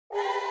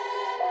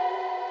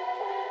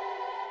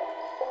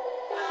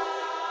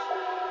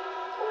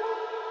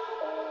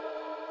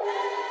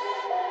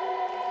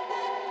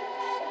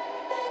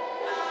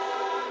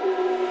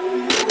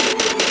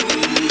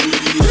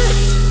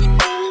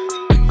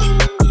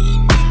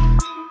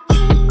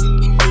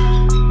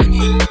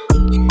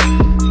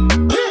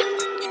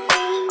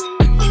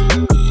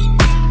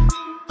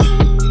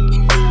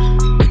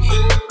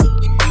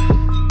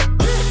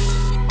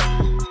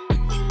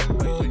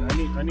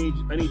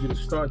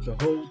start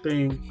the whole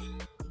thing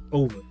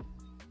over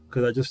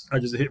because I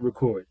just hit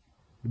record.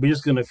 We're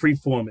just gonna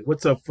freeform it.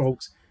 What's up,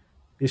 folks?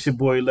 It's your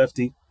boy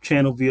Lefty,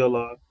 Channel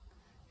VLR,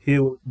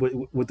 here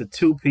with the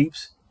two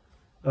peeps.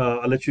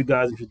 I'll let you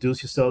guys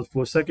introduce yourselves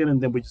for a second,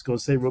 and then we're just gonna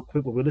say real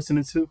quick what we're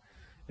listening to,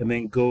 and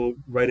then go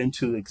right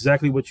into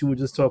exactly what you were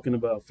just talking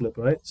about, Flip.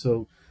 Right?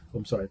 So,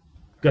 I'm sorry.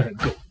 Go ahead.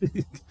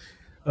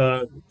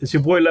 Go. It's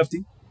your boy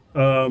Lefty.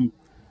 Um,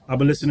 I've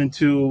been listening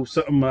to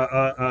something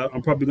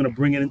I'm probably going to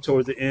bring it in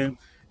towards the end.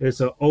 It's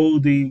an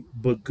oldie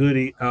but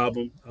goodie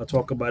album. I'll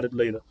talk about it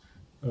later.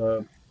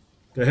 Uh,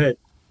 Go ahead.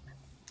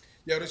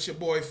 Yo, this your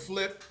boy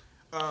Flip,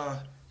 uh,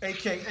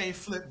 aka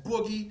Flip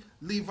Boogie,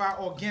 Levi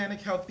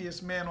Organic,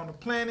 healthiest man on the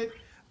planet.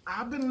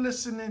 I've been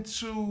listening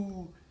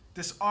to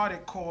this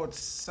artist called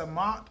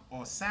Samot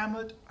or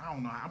Samad. I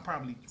don't know. I'm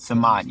probably butchering his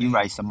Samad, you name.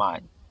 right,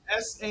 Samad.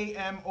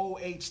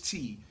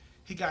 Samoht.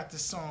 He got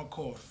this song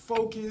called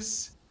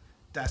Focus.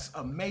 That's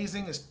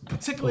amazing. It's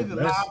particularly Oh, the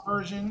live that's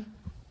version.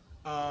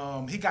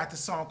 He got the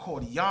song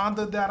called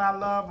Yonder that I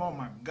love. Oh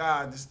my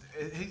God.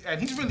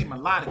 And he's really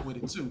melodic with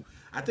it too.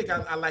 I think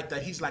I like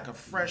that he's like a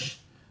fresh,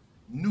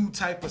 new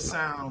type of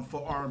sound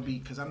for R&B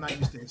because I'm not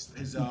used to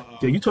his yeah.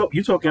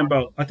 You talking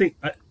about? I think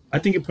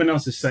it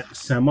pronounces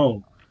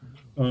Samo.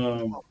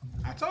 Um,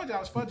 I told you I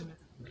was fudging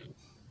it.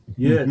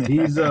 yeah,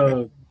 he's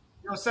Yo,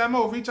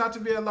 Samo, reach out to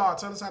VLR.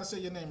 Tell us how to say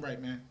your name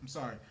right, man. I'm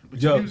sorry.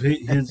 But your yo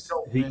music is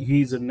dope, man.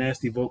 he's a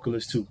nasty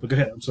vocalist too. But go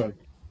ahead. I'm sorry.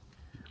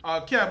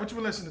 Kev, what you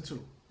been listening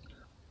to?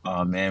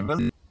 Oh man,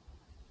 really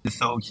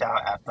so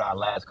child after our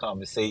last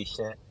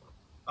conversation.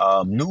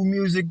 New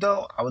music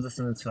though, I was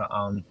listening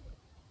to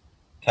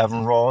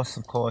Kevin Ross,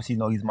 of course. You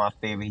know he's my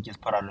favorite. He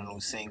just put out a new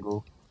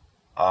single.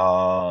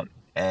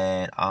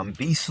 And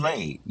B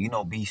Slade. You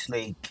know B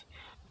Slade,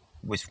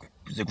 which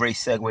was a great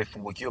segue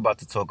from what you're about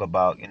to talk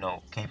about. You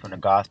know, came from the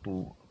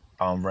gospel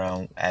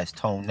realm as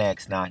Tone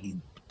X. Now he's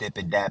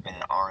dipping dapping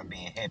in R&B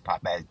and hip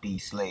hop as B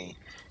Slade.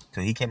 So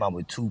he came out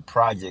with two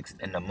projects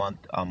in the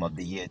month of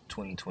the year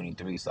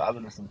 2023. So I've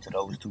been listening to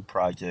those two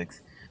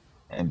projects,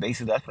 and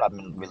basically that's what I've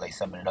been really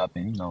summing it up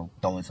and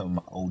throwing some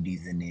of my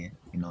oldies in there.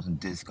 Some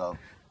disco.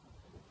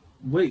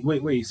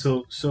 Wait.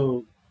 So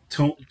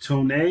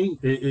Tone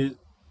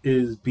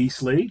is B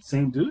Slade,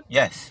 same dude.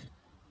 Yes,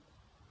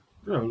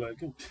 Bro,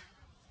 like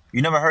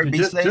you never heard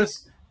B Slade?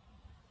 just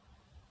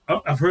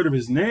I've heard of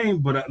his name,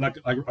 but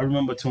I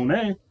remember Tone.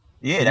 So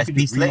Yeah, you that's could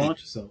B just Slade. relaunch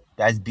yourself.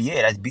 That's B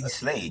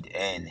Slade,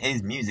 and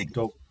his music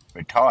Dope.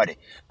 retarded.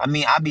 I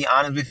mean, I'll be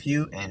honest with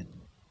you, and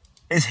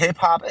his hip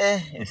hop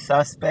is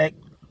suspect,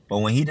 but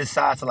when he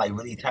decides to like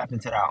really tap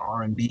into that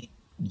R&B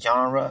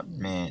genre,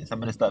 man,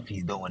 some of the stuff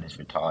he's doing is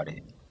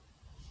retarded.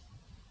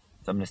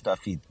 Some of the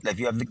stuff like, if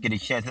you ever get a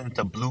chance to listen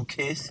to Blue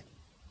Kiss,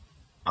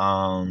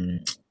 um,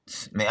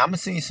 man, I'm gonna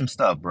send you some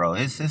stuff, bro.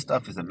 His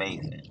stuff is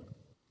amazing.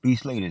 B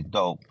Slade is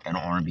dope and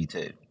R&B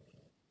too.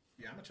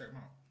 Yeah, I'm gonna check him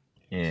out.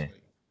 B Yeah, Slade.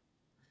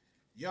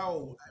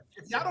 Yo,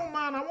 if y'all don't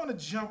mind, I want to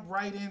jump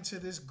right into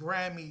this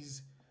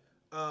Grammys,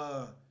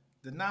 uh,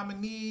 the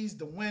nominees,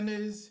 the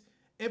winners,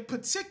 in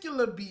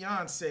particular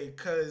Beyonce,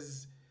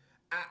 because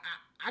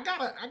I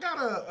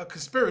got a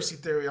conspiracy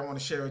theory I want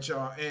to share with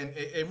y'all, and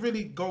it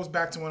really goes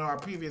back to one of our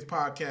previous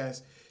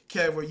podcasts,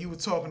 Kev, where you were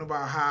talking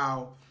about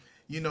how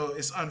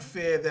it's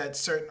unfair that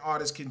certain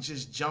artists can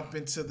just jump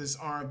into this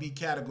R&B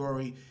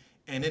category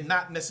and it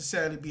not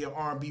necessarily be an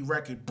R&B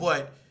record,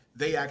 but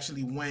they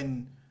actually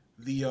win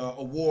the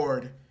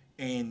award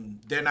and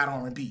they're not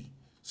R&B.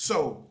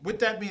 So, with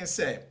that being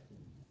said,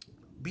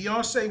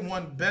 Beyonce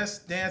won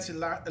Best Dance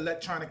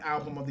Electronic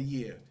Album of the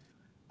Year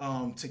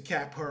to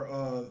cap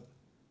her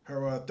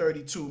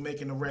 32,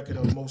 making a record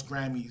of most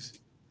Grammys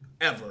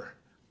ever.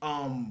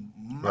 My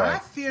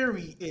right.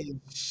 theory is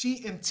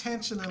she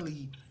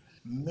intentionally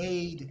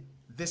made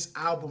this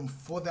album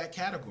for that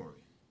category.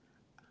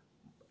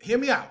 Hear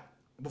me out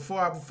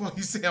before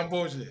you say I'm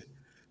bullshit.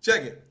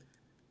 Check it.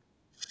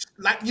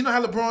 Like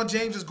how LeBron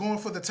James is going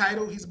for the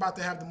title. He's about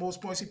to have the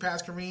most points he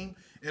passed Kareem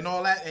and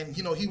all that, and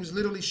he was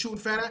literally shooting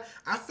for that.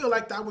 I feel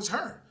like that was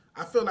her.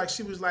 I feel like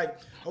she was like,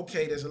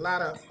 okay, there's a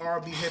lot of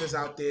R&B hitters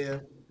out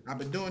there. I've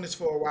been doing this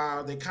for a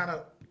while. They kind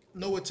of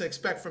know what to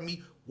expect from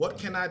me. What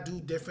can I do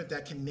different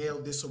that can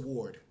nail this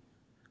award?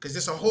 Because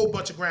there's a whole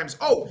bunch of Grammys.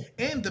 Oh,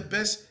 and the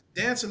best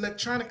dance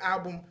electronic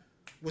album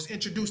was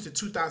introduced in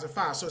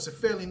 2005, so it's a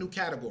fairly new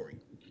category.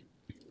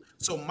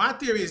 So my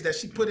theory is that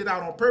she put it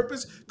out on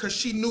purpose because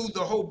she knew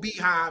the whole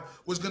Beehive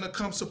was gonna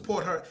come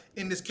support her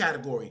in this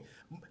category.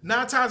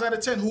 9 times out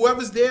of 10,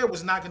 whoever's there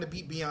was not gonna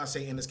beat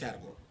Beyonce in this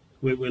category.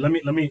 Wait. Let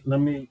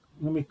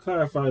me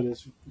clarify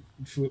this.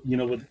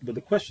 With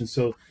the question.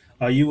 So,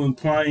 are you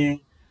implying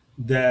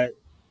that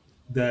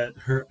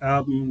her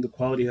album, the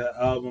quality of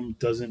her album,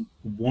 doesn't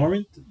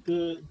warrant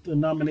the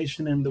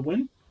nomination and the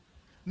win?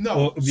 Or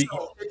No,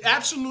 so it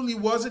absolutely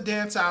was a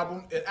dance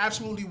album. It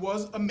absolutely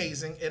was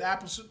amazing. It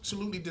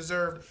absolutely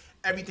deserved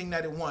everything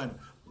that it won.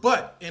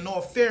 But in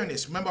all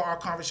fairness, remember our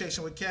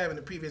conversation with Kev in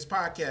the previous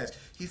podcast.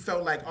 He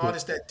felt like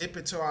artists that dip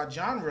into our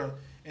genre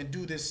and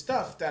do this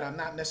stuff that are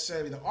not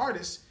necessarily the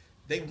artists,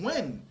 they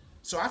win.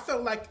 So I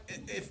felt like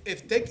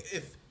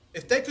if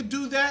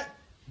do that,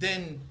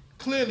 then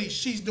clearly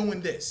she's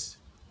doing this.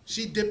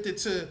 She dipped it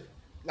to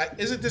like,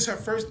 isn't this her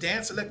first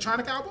dance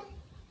electronic album?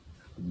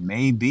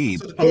 Maybe.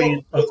 So the I door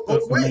mean, goes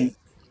both I ways.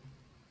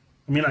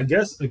 mean, I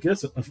guess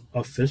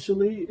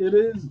officially it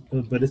is,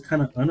 but it's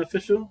kind of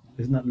unofficial.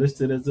 It's not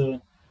listed as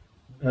a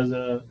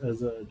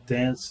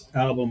dance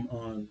album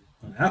on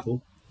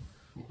Apple.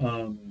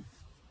 Um,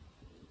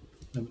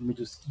 Let me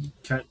just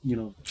check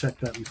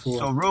that before.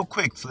 So real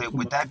quick, Flip. Put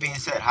With my, that being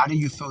said, how do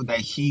you feel that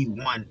he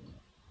won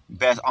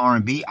best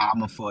R&B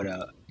album for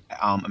the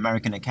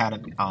American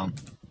Academy,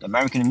 the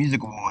American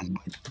Music Awards,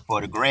 but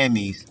for the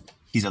Grammys,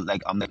 he's a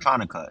like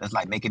electronica. It's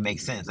like make it make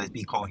sense. Let's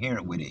be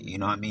coherent with it. You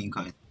know what I mean?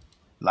 Because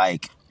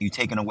like you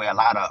taking away a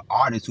lot of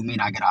artists who may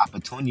not get an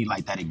opportunity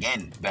like that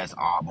again, best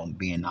album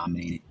being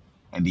nominated,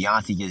 and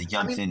Beyonce just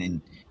I jumps mean, in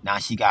and now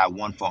she got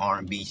one for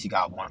R&B, she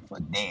got one for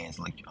dance,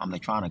 like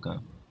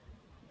electronica.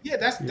 yeah,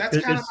 that's yeah, that's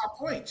kind of my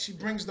point. She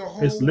brings the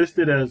it's whole.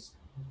 listed as.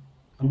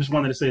 I'm just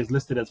wanted to say it's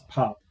listed as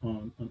pop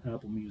on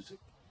Apple Music.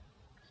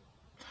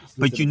 It's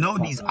But listed you as a know pop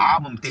these album.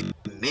 albums they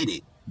submit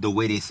it the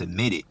way they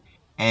submit it,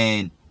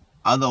 and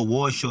other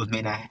award shows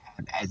may not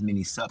have as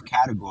many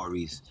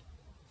subcategories.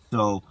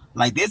 So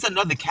like there's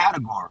another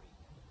category.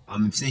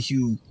 Since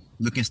you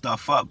looking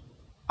stuff up,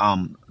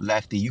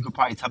 Lefty, you could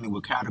probably tell me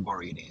what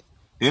category it is.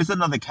 There's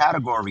another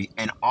category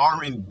in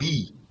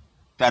R&B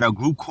that a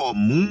group called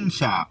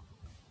Moonchild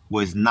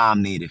was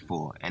nominated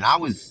for, and I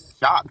was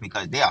shocked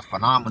because they're a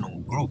phenomenal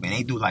group and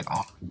they do like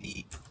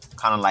R&B,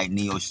 kind of like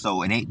neo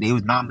soul, and they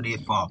was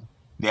nominated for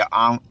their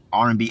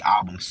R&B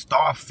album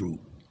Starfruit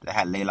that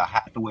had Layla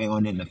Hathaway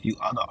on it and a few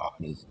other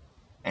artists,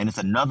 and it's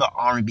another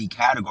R&B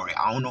category.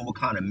 I don't know what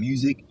kind of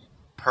music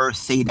per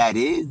se that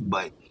is,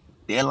 but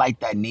they're like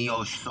that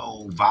neo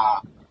soul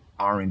vibe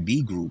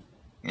R&B group.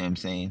 You know what I'm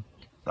saying?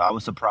 So I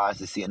was surprised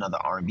to see another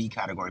R&B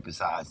category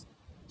besides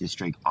just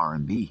straight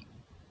R&B.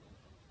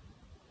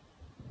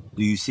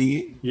 Do you see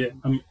it? Yeah,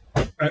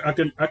 I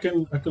can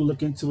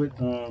look into it.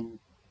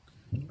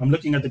 I'm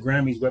looking at the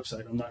Grammys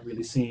website. I'm not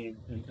really seeing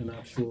an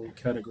actual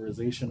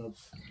categorization of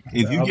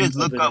If the you just albums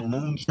look other up than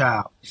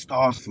Moonchild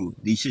Starfruit,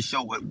 they should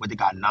show what they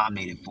got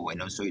nominated for,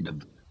 and they'll show you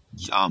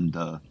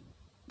the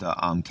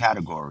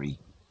category.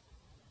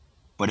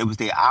 But it was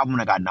the album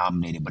that got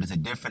nominated, but it's a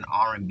different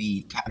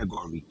R&B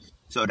category.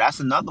 So that's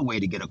another way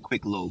to get a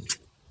quick little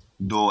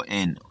door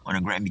in on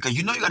a Grammy because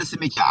you know you got to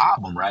submit your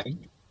album, right?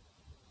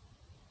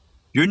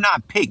 You're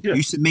not picked. yeah,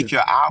 You yeah, submit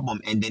your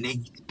album, and then they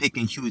pick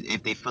and choose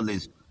if they feel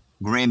it's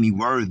Grammy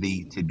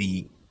worthy to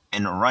be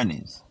in the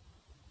runnings.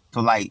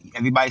 So like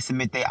everybody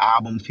submit their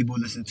albums, people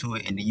listen to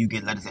it, and then you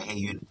get letters say, hey,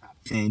 you're in the top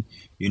 10,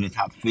 you're in the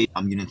top 50,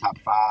 you're in the top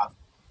five,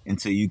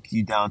 until you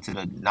down to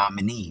the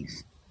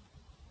nominees.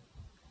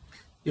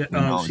 yeah.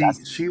 You know, She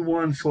that's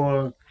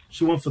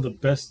she won for the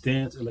best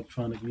dance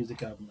electronic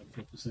music album, like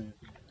Flip was saying.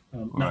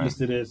 Not right.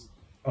 listed as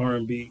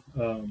R&B.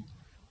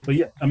 But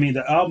yeah, I mean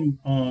the album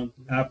on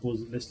Apple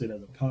is listed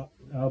as a pop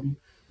album.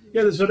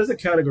 Yeah, so there's a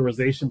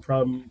categorization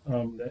problem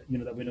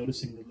that we're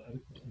noticing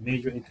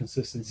major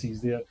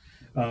inconsistencies there.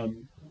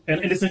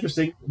 And it's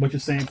interesting what you're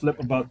saying, Flip,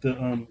 about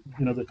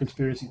the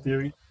conspiracy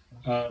theory.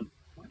 Um,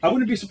 I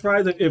wouldn't be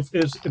surprised if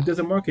there's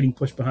a marketing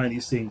push behind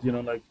these things.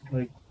 Like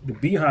the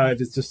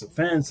Beehive is just a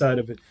fan side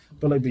of it,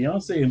 but like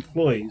Beyonce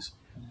employs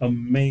a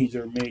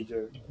major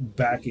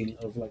backing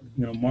of like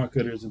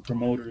marketers and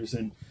promoters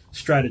and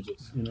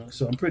strategists.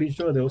 So I'm pretty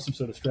sure there was some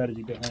sort of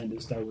strategy behind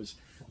this that was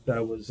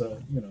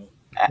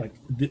like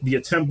the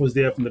attempt was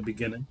there from the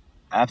beginning.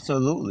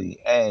 Absolutely.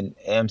 And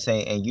I'm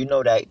saying, and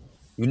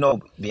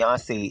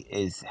Beyonce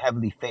is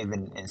heavily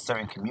favored in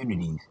certain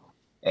communities,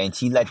 and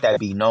she let that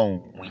be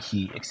known when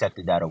she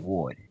accepted that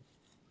award.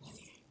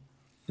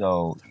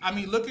 So I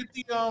mean, look at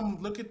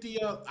the.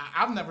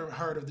 I've never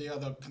heard of the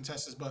other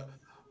contestants, but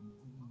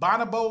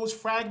Bonobo's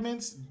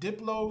Fragments,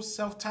 Diplo's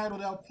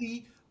self-titled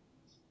LP,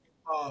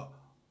 uh,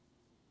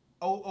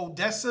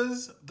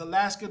 Odessa's The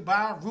Last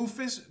Goodbye,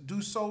 Rufus,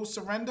 Do Soul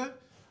Surrender.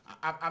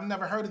 I've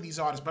never heard of these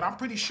artists, but I'm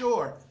pretty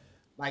sure,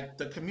 like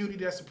the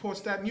community that supports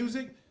that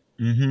music,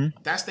 hmm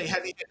that's they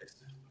heavy hitters,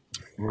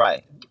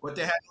 right. but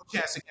they had no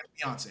chance against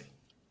Beyonce.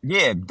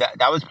 Yeah,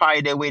 that was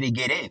probably their way to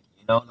get in.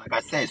 Like I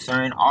said,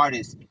 certain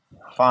artists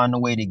find a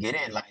way to get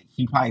in. Like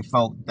she probably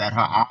felt that her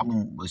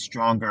album was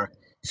stronger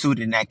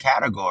suited in that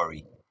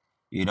category.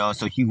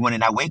 So she went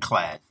in that weight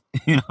class.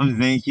 You know what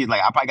I'm saying? She's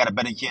like, I probably got a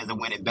better chance of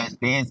winning best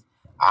dance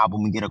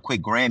album and get a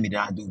quick Grammy than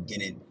I do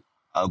getting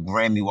a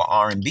Grammy with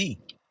R&B.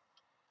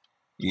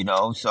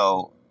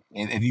 So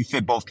if you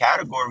fit both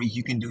categories,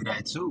 you can do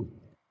that too.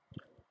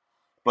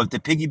 But to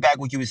piggyback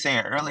what you were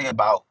saying earlier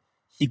about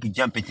she could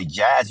jump into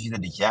jazz, you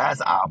said the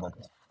jazz album.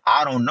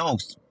 I don't know.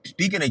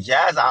 Speaking of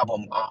jazz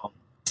album,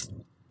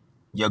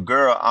 your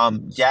girl,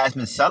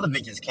 Jasmine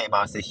Sullivan just came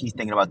out and said she's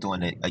thinking about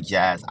doing a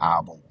jazz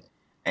album.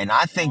 And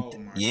I think, Oh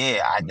my yeah,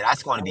 God,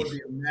 that's going to that be, would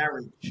be a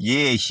marriage.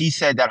 yeah, she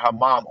said that her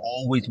mom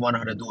always wanted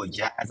her to do a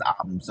jazz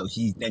album. So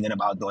she's thinking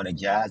about doing a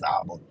jazz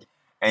album.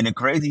 And the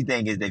crazy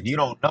thing is, if you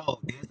don't know,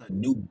 there's a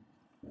new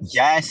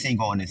jazz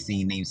singer on the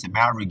scene named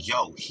Samara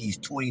Joe. She's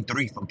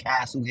 23 from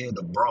Castle Hill,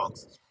 the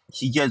Bronx.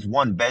 She just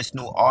won Best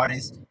New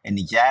Artist in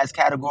the Jazz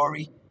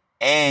category,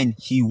 and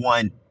she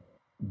won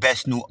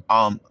Best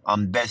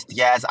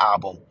Jazz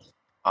Album.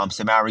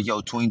 Samara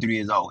Joe, 23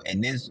 years old,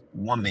 and this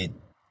woman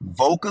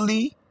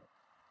vocally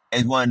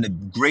is one of the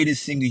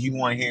greatest singers you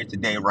want to hear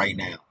today, right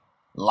now,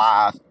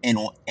 live and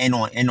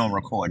on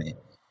recording.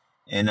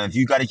 And if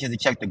you got a chance to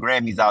check the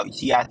Grammys out,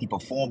 she actually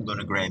performed on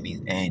the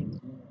Grammys,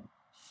 and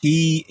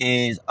she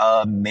is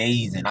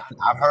amazing.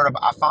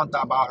 I found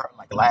out about her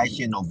like last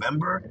year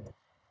November,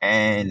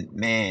 and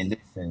man,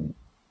 listen,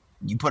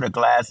 you put a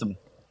glass of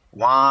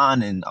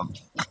wine and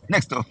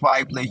next to a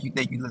fireplace, you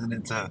think you're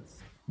listening to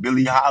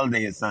Billie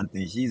Holiday or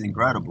something. She's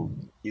incredible.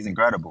 She's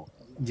incredible.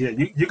 Yeah,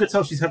 you could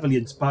tell she's heavily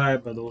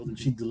inspired by those, and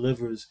she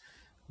delivers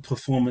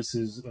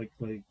performances like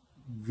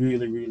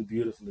really really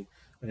beautifully.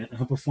 And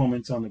her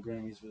performance on the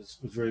Grammys was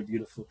very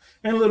beautiful.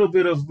 And a little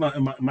bit of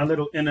my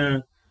little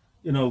inner,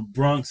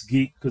 Bronx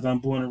geek, because I'm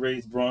born and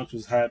raised Bronx,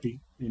 was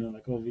happy.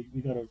 Like, oh,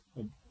 we got a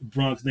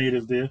Bronx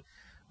native there.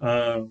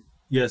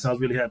 Yes, I was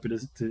really happy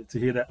to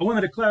hear that. I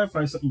wanted to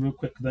clarify something real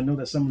quick because I know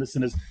that some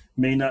listeners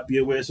may not be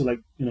aware. So,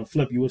 like,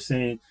 Flip, you were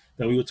saying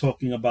that we were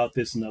talking about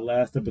this in the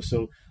last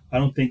episode. I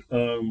don't think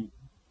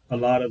a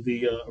lot of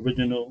the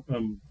original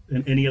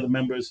and any other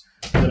members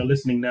that are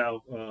listening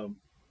now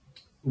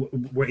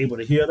were able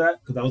to hear that,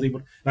 because I was able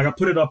to, like, I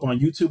put it up on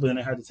YouTube, but then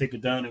I had to take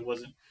it down. It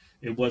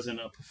wasn't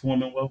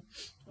performing well,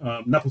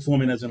 not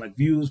performing as in like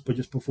views, but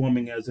just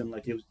performing as in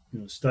like it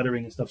was,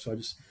 stuttering and stuff. So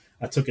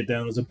I took it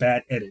down. It was a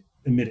bad edit,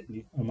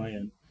 admittedly, on my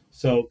end.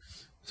 So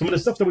some of the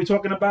stuff that we're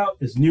talking about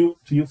is new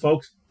to you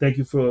folks. Thank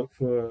you for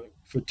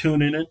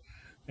tuning in,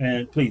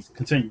 and please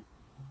continue.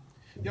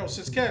 Yo,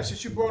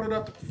 since you brought it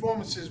up, the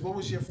performances, what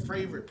was your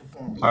favorite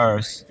performance?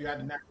 Hers, If you had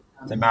to narrow it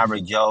down to one.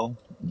 Samara Joe,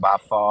 by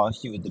far,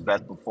 she was the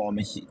best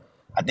performance.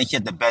 I think she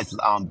had the best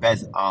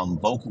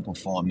vocal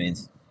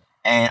performance,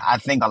 and I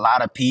think a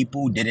lot of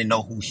people didn't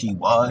know who she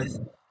was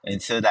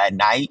until that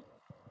night.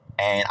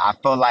 And I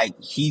feel like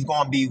she's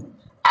gonna be.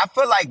 I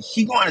feel like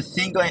she's going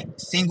to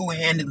single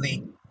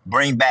handedly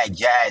bring back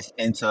jazz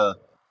into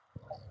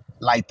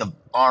like the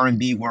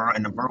R&B world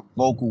and the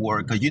vocal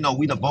world, because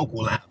we the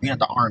vocal line, we not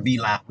the R&B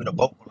line, we the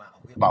vocal line,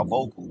 we about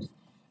vocals.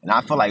 And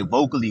I feel like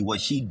vocally what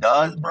she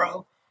does,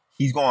 bro,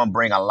 she's going to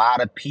bring a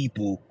lot of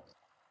people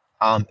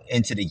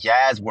into the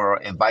jazz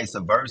world and vice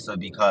versa,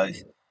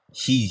 because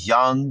she's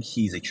young,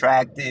 she's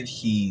attractive,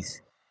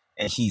 she's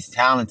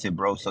talented,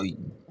 bro. So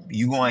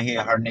you going to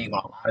hear her name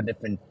on a lot of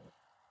different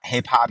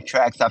hip hop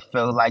tracks. I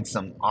feel like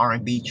some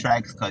R&B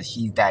tracks, because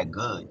she's that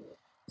good.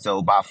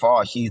 So by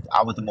far,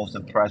 I was the most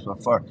impressed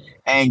with her.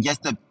 And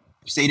just to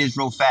say this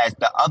real fast,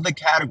 the other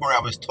category I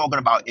was talking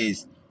about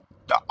is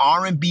the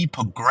R&B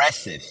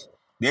progressive.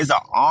 There's an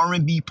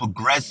R&B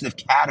progressive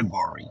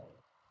category.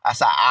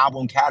 That's an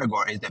album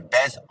category. It's the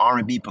best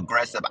R&B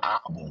progressive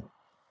album.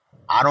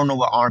 I don't know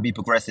what R&B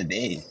progressive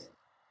is.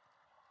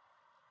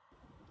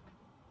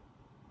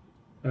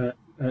 Uh,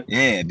 uh,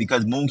 Yeah,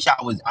 because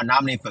Moonshot was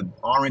nominated for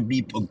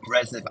R&B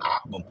progressive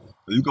album.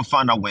 But you can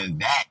find out when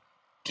that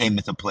came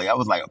into play. I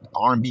was like,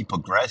 R&B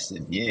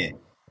progressive, yeah.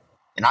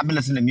 And I've been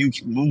listening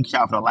to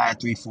Moonshot for the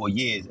last 3, 4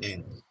 years,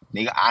 and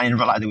I didn't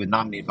realize it was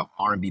nominated for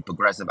R&B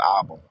progressive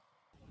album.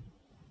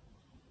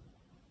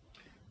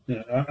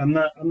 Yeah, I'm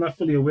not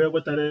fully aware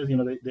what that is.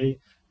 They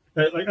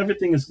like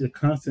everything is a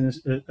constant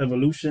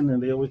evolution,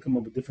 and they always come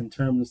up with different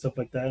terms and stuff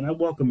like that. And I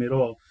welcome it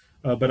all.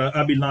 But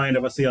I'd be lying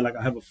if I say like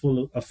I have a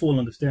full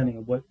understanding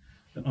of what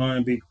an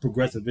R&B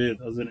progressive is,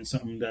 other than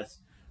something that's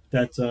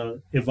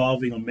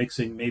evolving or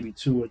mixing maybe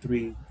two or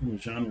three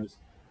genres.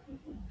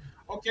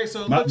 Okay,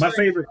 so it looks My like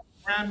favorite.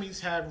 Grammys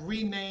have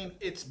renamed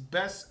its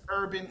Best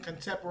Urban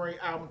Contemporary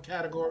Album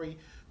category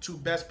to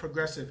Best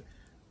Progressive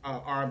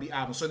R&B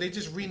Album. So they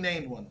just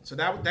renamed one. So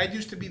that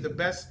used to be the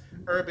Best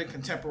Urban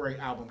Contemporary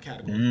Album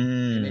category,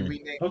 and they Mm,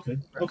 renamed it Okay, okay,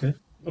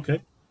 Progressive.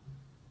 okay,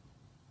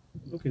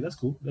 okay. That's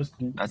cool. That's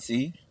cool. I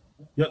see.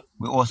 Yep.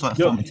 We're also Yo,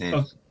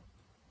 informative.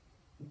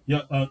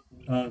 yeah.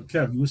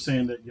 Kev, you were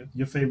saying that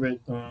your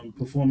favorite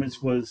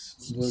performance was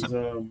S-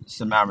 was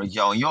Samara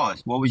Joe,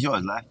 yours. What was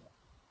yours, like?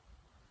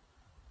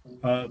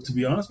 to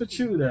be honest with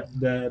you, that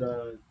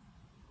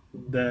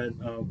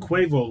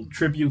Quavo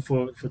tribute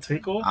for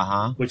Takeoff, Uh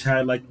huh. which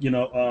had, like, they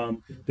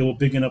were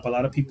bigging up a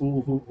lot of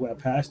people who had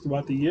passed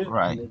throughout the year, and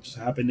Right. it just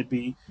happened to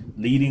be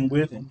leading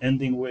with and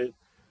ending with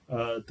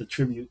the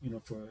tribute,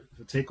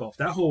 for Takeoff.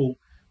 That whole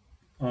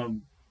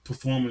um,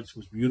 performance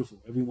was beautiful.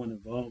 Everyone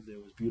involved there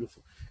was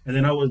beautiful, and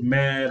then I was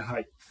mad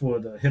hyped for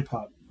the hip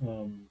hop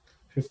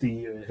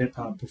 50-year hip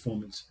hop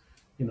performance.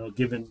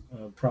 Giving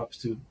props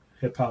to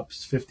hip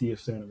hop's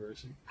 50th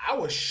anniversary. I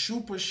was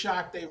super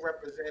shocked they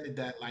represented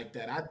that like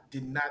that. I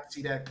did not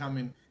see that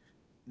coming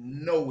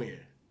nowhere.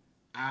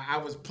 I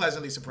was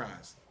pleasantly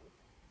surprised.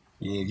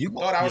 Yeah, if you go.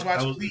 Thought I Yeah, was I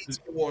watching was. BET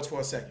Awards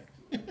for a second.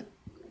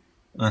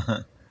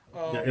 Yeah,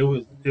 Um,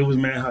 it was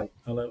mad hype.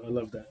 I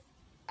love that.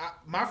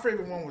 my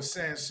favorite one was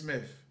Sam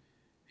Smith.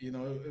 It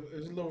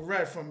was a little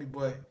red for me,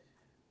 but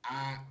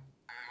I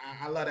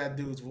I love that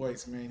dude's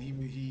voice, man.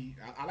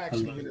 I I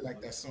actually love really it.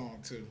 like that song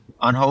too.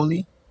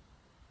 Unholy.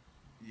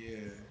 Yeah.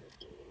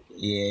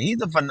 Yeah, Yeah,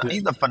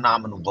 he's a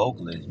phenomenal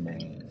vocalist,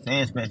 man.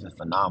 Sam Smith is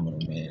phenomenal,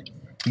 man.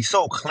 He's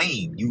so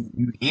clean. You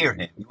hear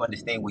him. You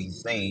understand what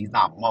he's saying. He's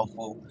not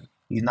muffled.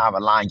 He's not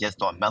relying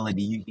just on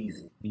melody.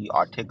 He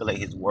articulate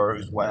his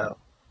words well.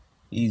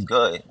 He's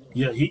good.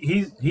 yeah.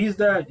 He's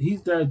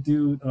that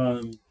dude.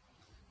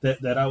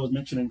 That I was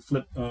mentioning,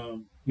 Flip,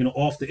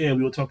 off the air,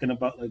 we were talking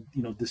about, like,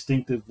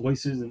 distinctive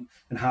voices, and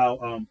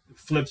how,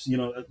 Flip's,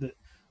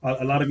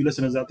 a lot of you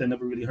listeners out there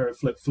never really heard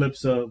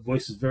Flip's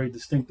voice is very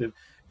distinctive,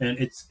 and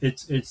it's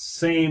the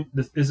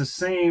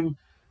same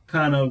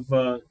kind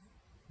of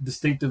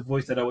distinctive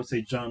voice that I would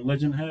say John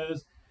Legend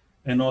has,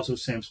 and also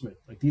Sam Smith.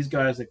 Like, these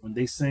guys, like, when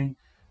they sing,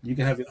 you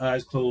can have your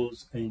eyes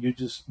closed, and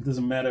it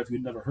doesn't matter if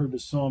you've never heard the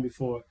song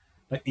before,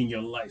 like, in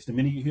your life. The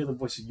minute you hear the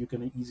voices, you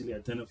can easily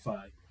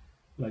identify,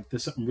 like,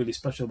 there's something really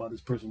special about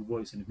this person's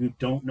voice. And if you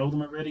don't know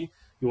them already,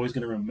 you're always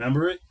going to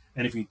remember it.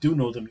 And if you do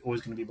know them, you're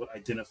always going to be able to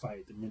identify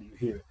it the minute you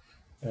hear it.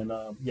 And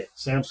yeah,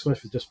 Sam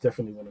Smith is just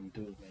definitely one of them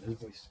dudes, man. His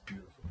voice is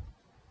beautiful.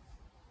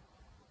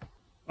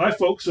 All right,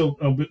 folks. So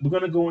we're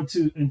going to go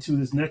into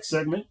this next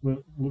segment. What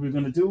we're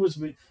going to do is,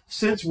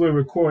 since we're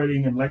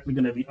recording and likely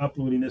going to be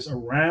uploading this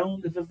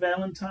around the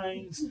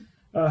Valentines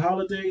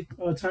holiday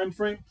time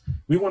frame,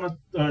 we want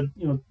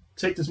to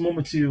take this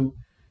moment to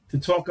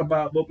talk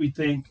about what we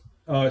think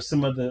are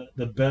some of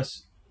the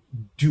best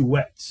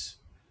duets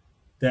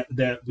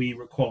that we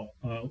recall,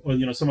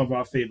 or some of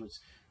our favorites.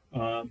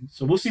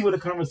 So we'll see where the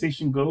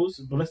conversation goes.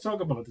 But let's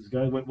talk about this,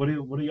 guys. What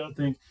do y'all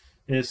think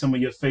is some of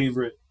your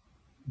favorite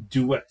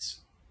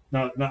duets?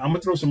 Now I'm gonna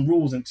throw some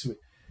rules into it.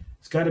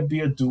 It's got to be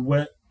a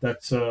duet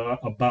that's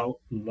about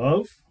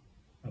love,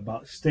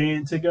 about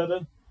staying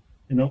together,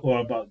 or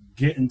about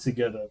getting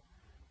together.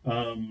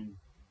 Um,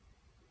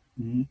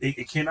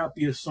 it cannot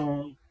be a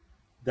song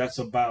that's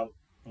about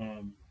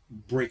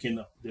breaking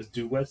up. There's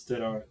duets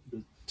that are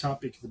the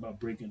topic is about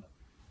breaking up.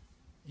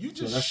 You So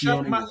just that's the shut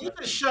only my rule. you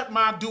just shut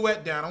my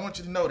duet down. I want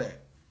you to know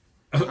that.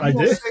 I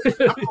did.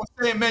 I'm gonna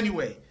say them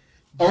anyway.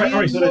 All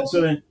right. Gino,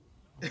 So then,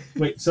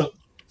 wait.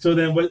 So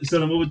then, what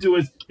we'll do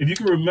is, if you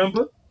can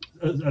remember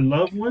a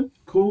loved one,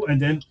 cool, and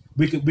then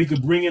we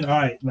could bring in. All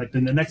right, like,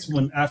 then the next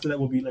one after that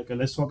will be like,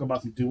 let's talk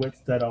about some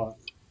duets that are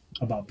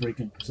about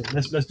breaking up. So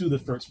let's do the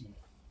first one,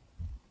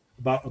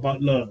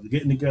 about love,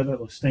 getting together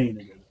or staying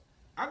together.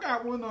 I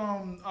got one.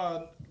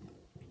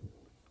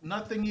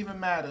 Nothing even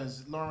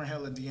matters. Lauren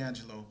Hill and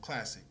D'Angelo,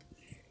 classic.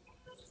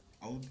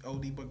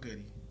 Oldie but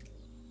goodie.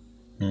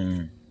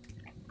 Mm, I'm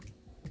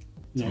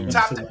mm. gonna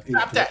Top say that. like eight.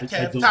 Top that, 'Cause I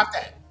Kev. don't. Top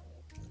that.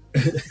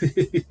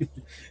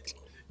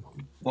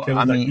 Well, I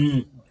Kevin's like,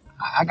 mean,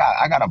 I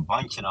got a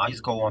bunch. I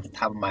just go off the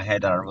top of my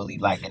head that I really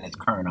like, and it's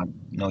current. I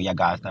know y'all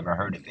guys never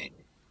heard of it.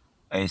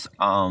 It's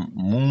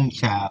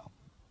Moonchild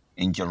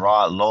and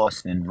Gerard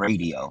Lawson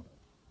Radio.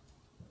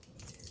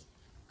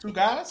 Two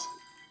guys.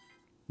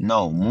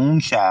 No,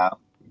 Moonchild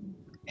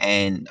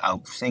and a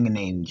singer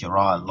named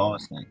Gerard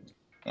Lawson,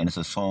 and it's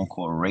a song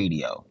called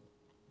Radio.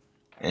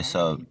 It's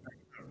a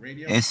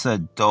Radio. it's a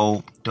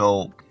dope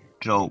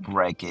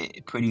record.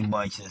 It pretty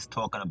much is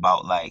talking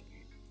about, like,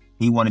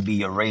 he want to be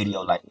your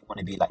radio, like, he want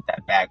to be like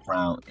that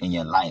background in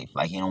your life.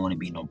 Like, he don't want to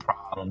be no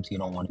problems. He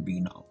don't want to be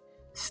no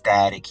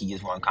static. He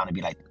just want to kind of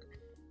be like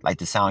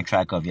the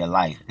soundtrack of your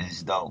life.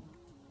 It's dope.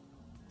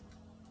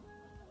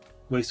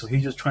 wait, so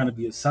he's just trying to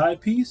be a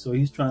side piece, or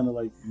he's trying to,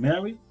 like,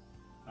 marry?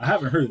 I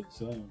haven't heard it,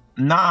 so I don't.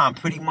 Nah,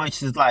 pretty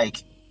much is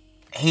like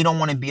he don't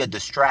want to be a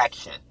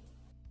distraction.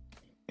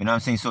 You know what I'm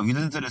saying? So if you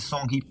listen to the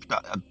song,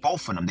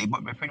 both of them, they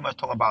pretty much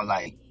talk about,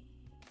 like,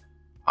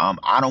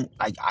 I don't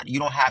like you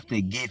don't have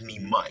to give me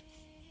much.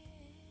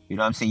 You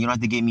know what I'm saying? You don't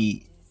have to give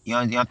me. You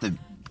don't have to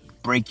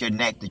break your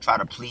neck to try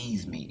to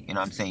please me. You know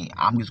what I'm saying?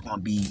 I'm just gonna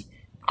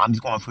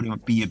pretty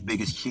much be your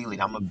biggest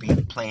cheerleader. I'm gonna be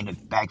playing the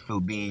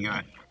backfield, being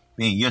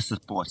your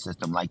support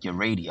system, like your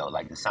radio,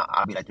 like the sound.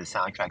 I'll be like the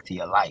soundtrack to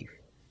your life.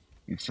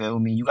 You feel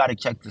me? You gotta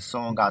check the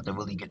song out to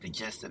really get the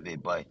gist of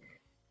it. But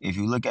if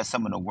you look at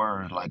some of the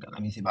words, like,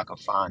 let me see if I can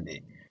find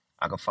it.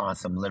 I can find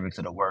some lyrics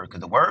of the word, because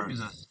the words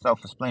are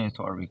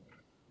self-explanatory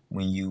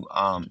when you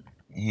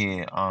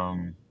hear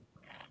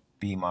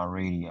 "Be My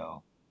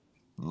Radio,"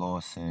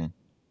 Lawson.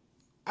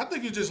 I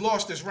think you just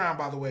lost this round,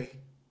 by the way.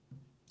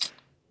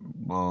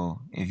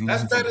 Well, if you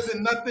That's listen to better this,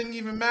 than nothing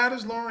even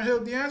matters. Lauren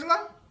Hill,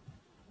 D'Angelo.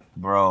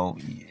 bro,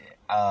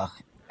 yeah,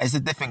 it's a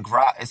different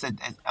it's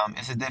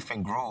a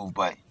different groove,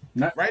 but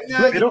Not Right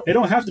now, Flip. It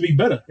don't have to be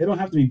better. It don't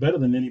have to be better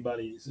than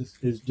anybody.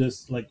 It's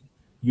just like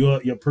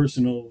your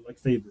personal, like,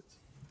 favorites.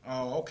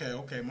 oh,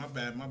 okay. My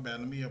bad.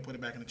 Let me put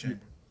it back in the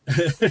chamber.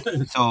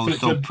 so Flip,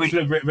 so Flip, pretty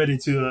Flip ready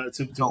to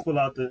so pull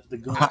out the I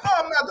gun. know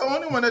I'm not the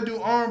only one that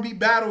do R&B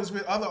battles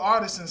with other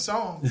artists and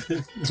songs.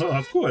 Oh,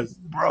 of course.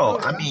 I bro. know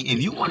I that. mean,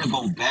 if you want to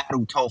go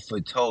battle toe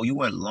for toe, you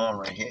want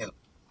Lauren Hill.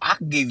 I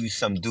can give you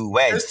some It's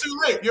duets. too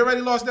late. You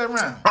already lost that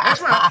round.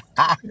 Next round.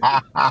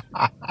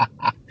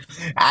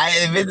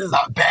 If this is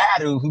a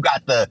battle, who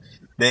got the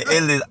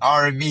illest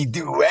R&B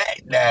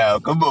duet now?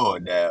 Come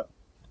on now.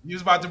 You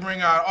was about to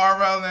bring out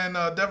RL and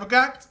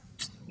Devagak?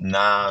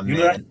 Nah, You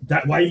know that man.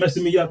 that why you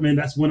messing me up, man?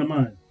 That's one of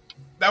mine.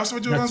 That was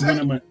what you were That's gonna one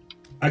say? of mine.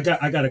 I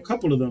got a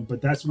couple of them,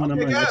 but that's one of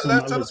Okay, mine. guys, That's on my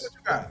let's tell us what list.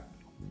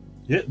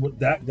 you got.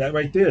 Yeah, that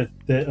right there.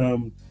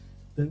 That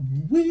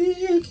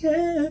we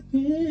can't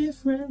be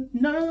friends.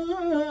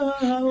 No,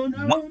 One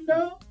no,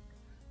 no.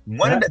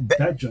 one of That the be-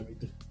 that joint right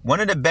there. one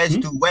of the best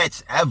Hmm?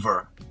 duets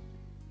ever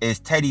is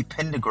Teddy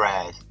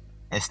Pendergrass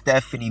and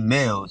Stephanie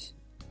Mills.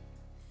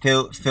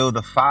 Feel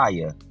the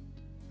fire.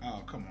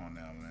 Oh, come on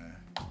now, man.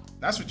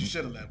 That's what you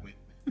should have led with.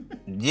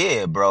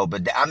 Yeah, bro.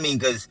 But I mean,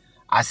 cause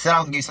I said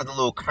I'm gonna give something a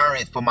little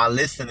current for my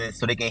listeners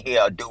so they can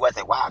hear a duet.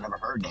 Say, wow, I never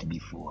heard that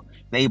before.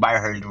 Everybody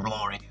heard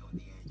Lauren Hill and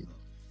D'Angelo.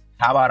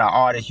 How about an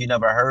artist you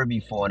never heard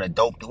before and a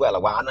dope duet?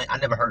 Like, wow, I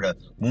never heard of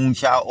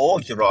Moonchild or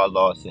Gerard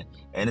Lawson,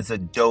 and it's a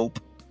dope.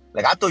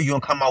 Like, I thought you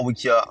gonna come out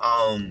with your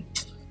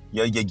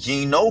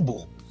Gene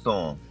Noble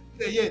song.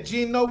 Yeah, yeah.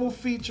 Gene Noble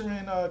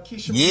featuring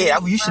Keisha Yeah,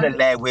 McCain. you should have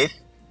led with.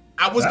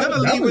 I was gonna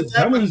leave with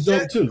that, that but one's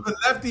dope too.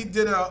 Lefty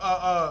did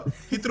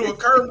he threw a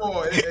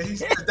curveball. He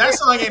said, that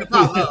song ain't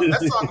about love.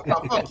 That song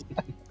about fuck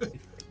you.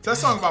 That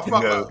song about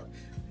fuck No. love.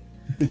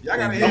 Y'all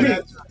gotta I hear mean,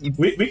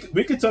 that.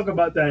 we could talk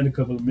about that in a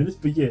couple of minutes,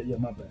 but yeah,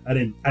 my bad. I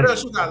What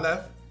else didn't. you got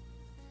left?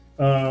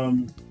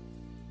 Um,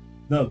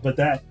 no, but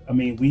that I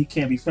mean, we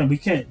can't be friends. We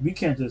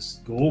can't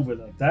just go over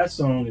that. That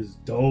song is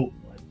dope.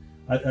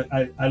 Like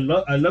I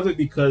love it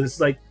because it's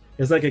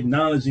like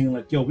acknowledging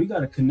like yo, we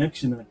got a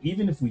connection. Like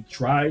even if we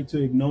try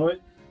to ignore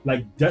it,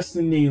 like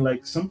destiny,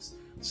 like some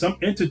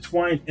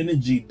intertwined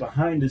energy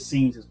behind the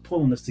scenes is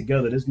pulling us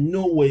together. There's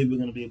no way we're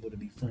gonna be able to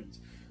be friends.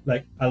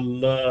 Like I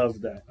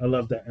love that. I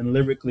love that. And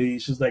lyrically,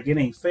 she's like, it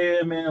ain't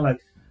fair, man. Like,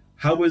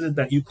 how is it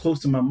that you close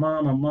to my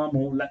mom? My mom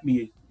won't let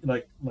me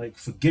like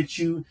forget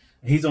you.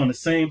 And he's on the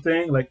same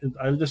thing. Like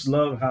I just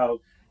love how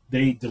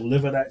they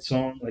deliver that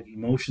song like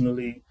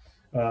emotionally,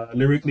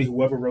 lyrically.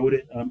 Whoever wrote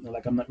it,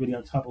 like I'm not really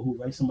on top of who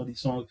writes some of these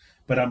songs,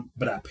 but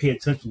I pay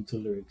attention to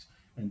lyrics.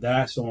 And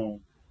that song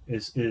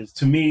is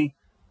to me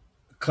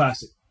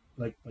classic,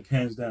 like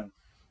hands down.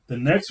 The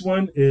next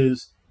one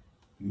is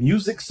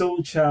Music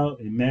Soul Child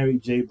and Mary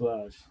J.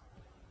 Blige.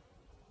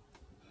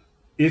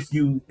 If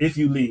you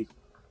leave,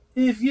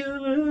 if you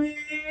leave,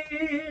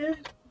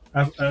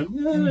 And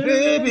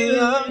baby,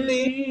 I'll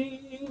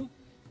leave.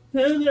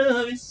 the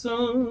love is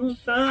so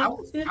far, I it's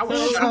was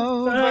It's shocked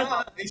so at my over.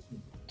 far.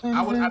 foundation. And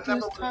I then never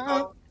this would have time.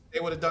 thought they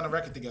would have done a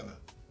record together.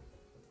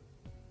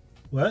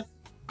 What?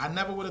 I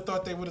never would have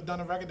thought they would have done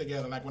a record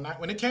together. Like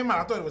when it came out,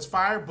 I thought it was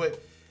fire,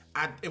 but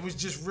it was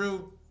just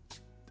real.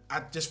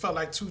 I just felt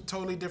like two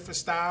totally different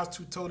styles,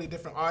 two totally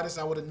different artists.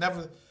 I would have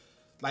never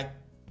like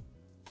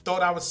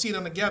thought I would see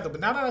them together. But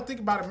now that I think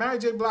about it, Mary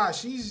J. Blige,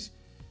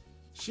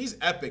 she's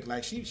epic.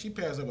 Like she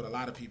pairs up with a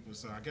lot of people,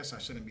 so I guess I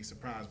shouldn't be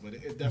surprised. But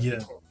it Yeah. definitely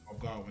caught me off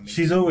guard when they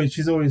She's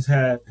always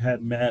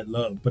had mad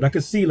love, but I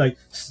could see like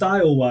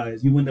style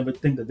wise, you would never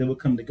think that they would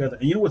come together.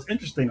 And you know what's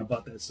interesting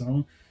about that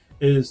song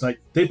is like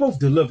they both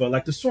deliver.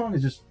 Like the song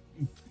is just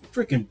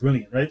freaking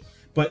brilliant, right?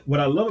 But what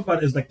I love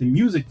about it is like the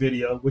music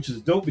video, which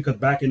is dope because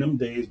back in them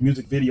days,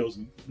 music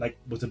videos like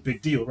was a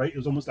big deal, right? It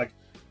was almost like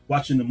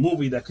watching the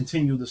movie that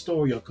continued the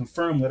story or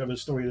confirm whatever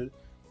story that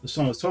the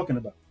song is talking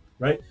about,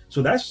 right?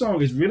 So that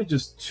song is really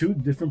just two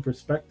different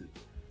perspectives.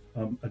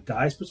 A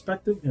guy's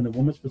perspective and a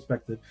woman's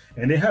perspective,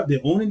 and they have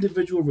their own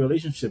individual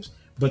relationships,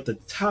 but the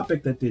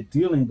topic that they're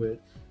dealing with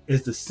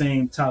is the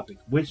same topic,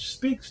 which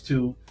speaks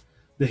to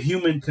the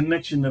human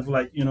connection of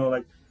like,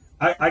 like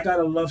I got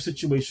a love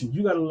situation,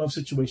 you got a love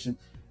situation.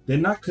 They're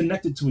not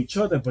connected to each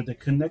other, but they're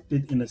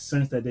connected in the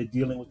sense that they're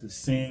dealing with the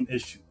same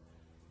issue.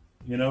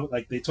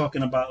 Like they're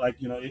talking about like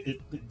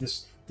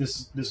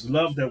this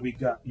love that we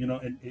got,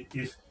 and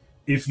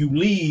if you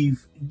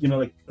leave,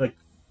 like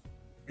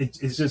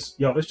it's just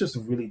it's just a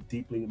really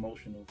deeply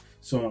emotional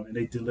song, and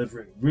they deliver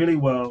it really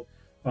well.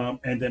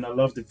 And then I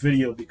love the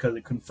video because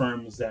it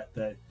confirms that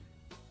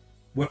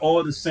we're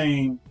all the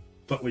same,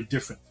 but we're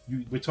different.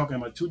 We're talking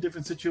about two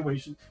different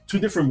situations, two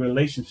different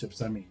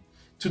relationships. I mean,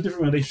 two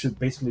different relationships,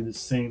 basically the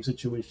same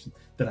situation.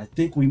 That I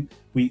think we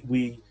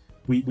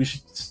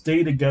should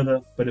stay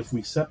together, but if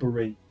we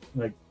separate,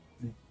 like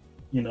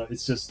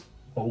it's just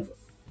over.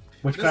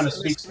 Which kind of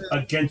speaks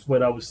against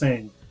what I was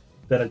saying,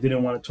 that I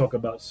didn't want to talk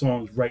about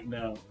songs right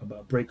now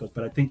about breakups.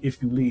 But I think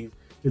If You Leave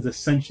is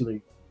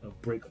essentially a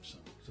breakup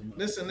song. So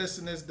listen.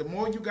 This the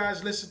more you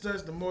guys listen to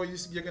us, the more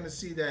you're gonna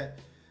see that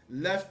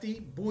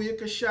Lefty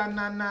Booyaka Sha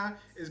Na Na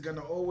is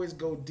gonna always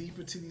go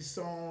deeper to these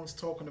songs,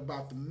 talking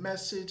about the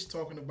message,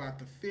 talking about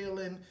the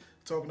feeling,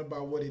 talking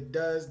about what it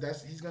does.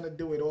 He's gonna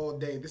do it all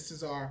day. This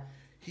is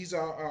he's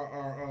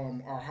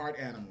our heart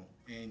animal.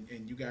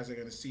 And you guys are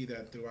gonna see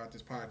that throughout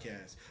this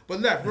podcast. But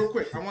Left, real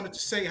quick, I wanted to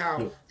say how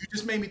you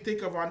just made me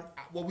think of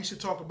what we should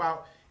talk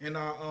about in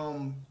our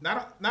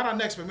not our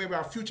next, but maybe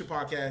our future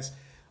podcast,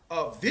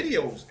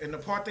 videos and the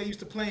part they used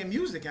to play in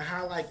music and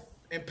how like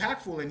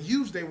impactful and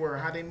huge they were,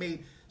 how they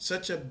made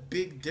such a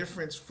big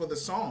difference for the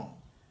song.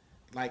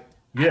 Like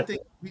I yeah,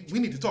 think we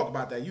need to talk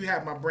about that. You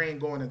have my brain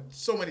going in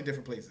so many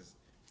different places.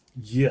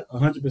 yeah,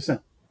 100%.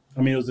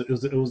 I mean,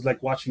 it was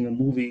like watching a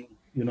movie,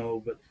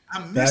 but I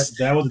that missed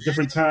that it. was a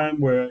different time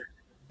where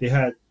they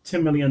had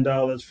 $10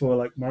 million for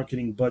like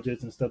marketing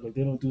budgets and stuff. Like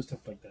they don't do stuff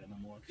like that no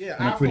more. Yeah,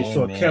 And I'm pretty Yeah, iPhone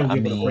sure man. Kev will I be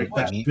able to so mean, break much.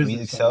 that business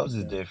music down sales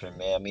like is that. different,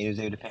 man. I mean, he was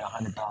able to pay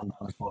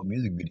 $100,000 for a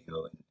music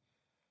video and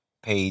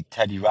paid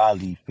Teddy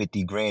Riley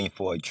 50 grand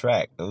for a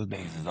track. Those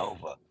days is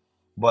over.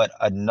 But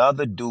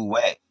another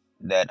duet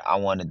that I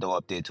want to throw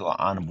up there to an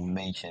honorable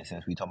mention,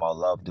 since we talking about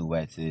love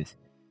duets, is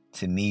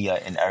Tamia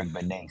and Eric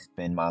Benet,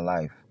 "Spend My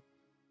Life."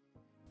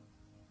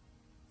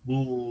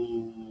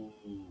 Ooh,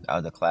 That was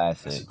a that's a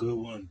classic. good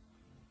one.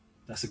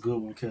 That's a good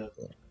one, Kev.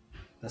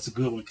 That's a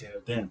good one,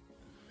 Kev. Damn.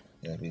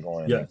 Yeah, we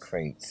going in them Yes.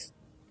 crates.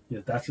 Yeah,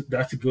 that's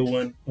a good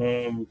one.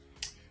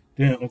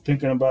 Damn, I'm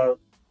thinking about.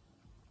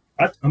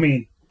 I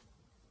mean,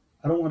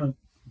 I don't want to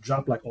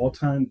drop like all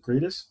time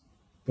greatest,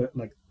 but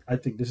like I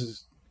think this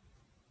is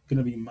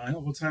gonna be my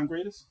all time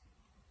greatest.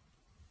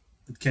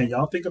 Can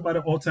y'all think about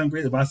it all time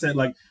greatest? If I said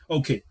like,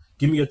 okay,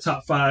 give me a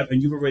top five,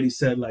 and you've already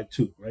said like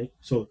two, right?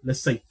 So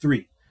let's say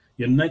three.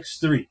 Your next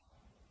three,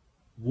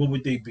 what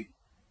would they be?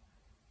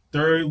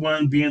 Third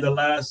one being the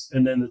last,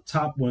 and then the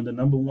top one, the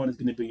number one is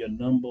gonna be your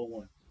number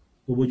one.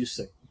 What would you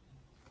say?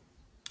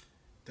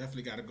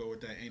 Definitely got to go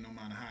with that. Ain't no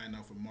mountain high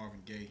enough with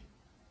Marvin Gaye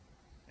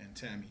and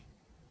Tammy.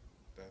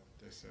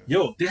 That's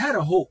Yo, they had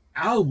a whole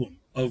album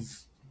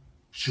of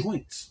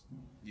joints.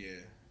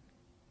 yeah.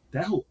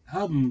 That whole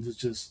album was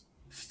just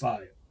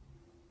fire.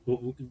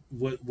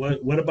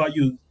 What about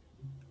you,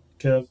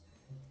 Kev?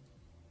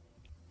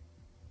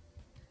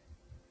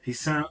 He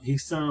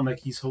sound like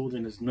he's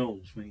holding his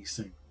nose when he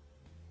sing.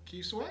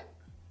 Keith Sweat.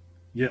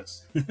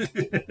 Yes.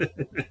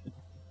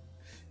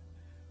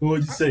 What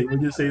would you say?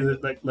 Would you say that You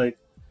talking like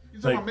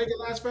about Make It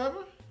Last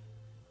Forever?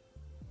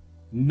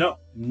 no.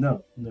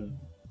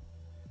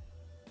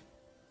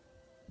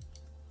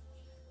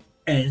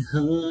 And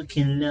who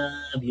can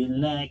love you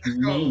like Go.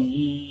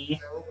 me?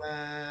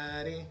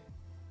 Nobody.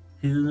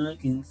 Who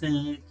can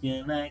touch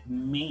you like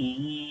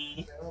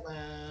me?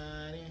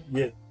 Nobody.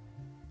 Yeah.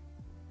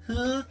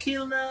 Who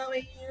can love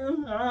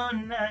you all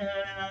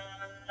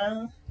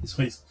night? His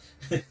face.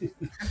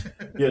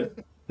 Yeah.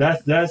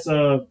 That's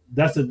a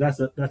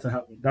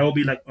hot one. That will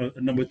be like a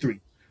number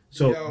three.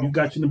 So Yo. you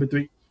got your number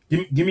three.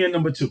 Give me a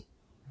number two.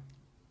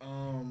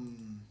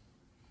 Um.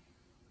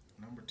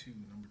 Number two.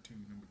 Number two.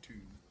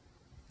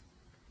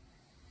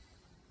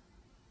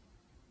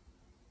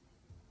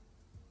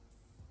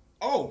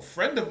 Oh,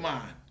 friend of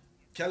mine.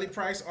 Kelly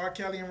Price, R.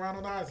 Kelly, and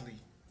Ronald Isley.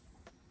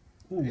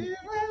 Ooh. He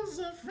was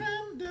a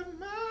friend of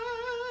mine.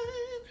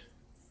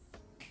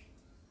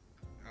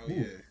 Oh Ooh.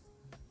 yeah,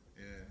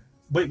 yeah.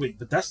 Wait,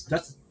 but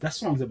that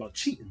song's about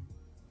cheating.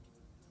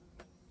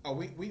 Oh,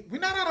 we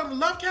not out of the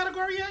love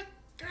category yet.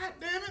 God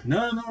damn it!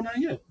 No, not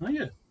yet. Not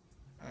yet.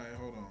 All right,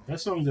 hold on. That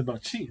song's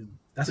about cheating.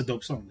 That's a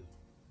dope song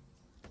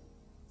though.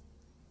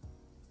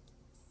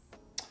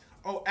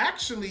 Oh,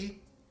 actually,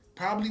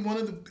 probably one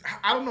of the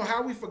I don't know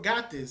how we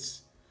forgot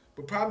this,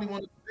 but probably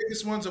one of the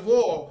biggest ones of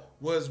all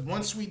was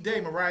 "One Sweet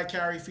Day," Mariah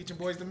Carey featuring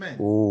Boyz II Men.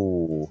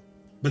 Ooh.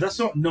 But that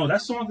song, no,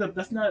 that song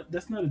that's not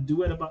a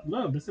duet about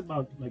love. That's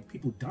about like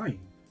people dying.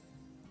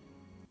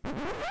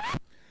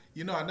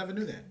 You know, I never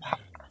knew that.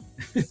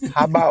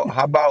 How about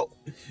how about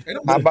Ain't how Yeah.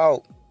 nobody-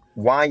 about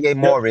Wanye Yeah,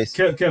 Morris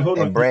Kev, hold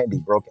and on. Brandy,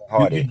 Broken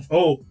Hearted?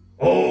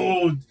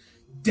 Oh,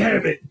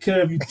 damn it,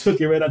 Kev, you took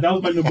it right out. That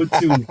was my number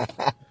two.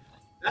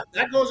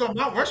 that goes on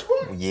Mount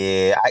Rushmore.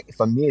 Yeah,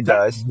 for me it That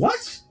does.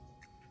 what?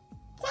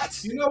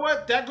 What? You know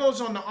what? That goes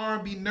on the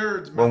R&B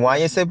nerds When Mount Wanye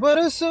Rushmore. said, "But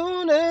as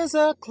soon as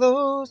I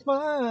close my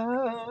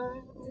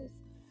eyes,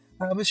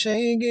 I was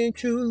singing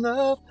true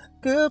love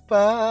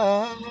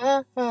goodbye."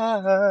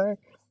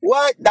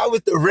 What? That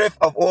was the riff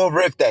of all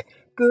riff. That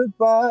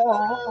goodbye.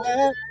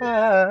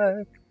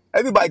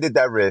 Everybody did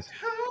that riff.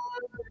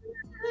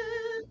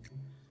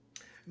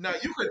 Now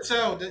you could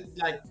tell that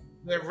like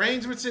the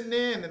arrangements in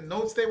there and the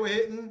notes they were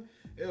hitting,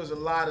 it was a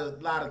lot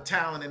of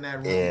talent in that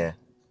room. Yeah.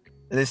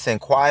 Listen,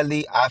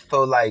 quietly, I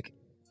feel like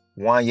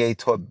Wanye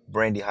taught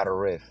Brandy how to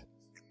riff.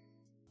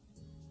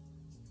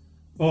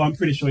 Oh, I'm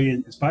pretty sure he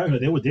inspired her.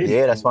 They were dating Yeah,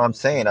 for a that's what I'm while,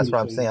 so I'm saying. That's pretty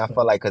what I'm sure he saying. I inspired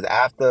feel her. like because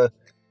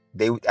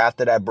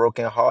after that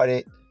Broken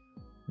Hearted,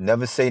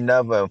 Never Say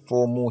Never, and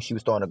Full Moon, she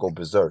was starting to go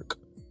berserk.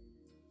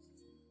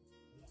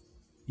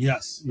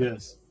 Yes.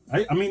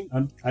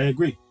 I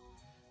agree.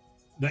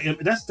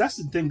 That's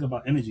the thing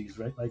about energies,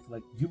 right?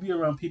 Like you be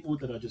around people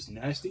that are just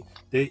nasty.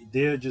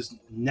 They're just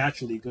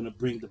naturally gonna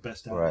bring the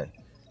best out of you. Right.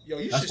 Yo,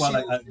 you That's should why see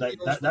like those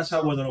videos that's for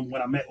how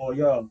when I met all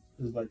y'all,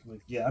 it was like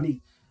yeah, I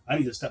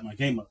need to step my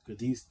game up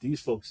because these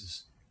folks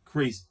is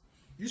crazy.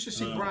 You should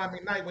see Uh, Brian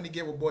McKnight when he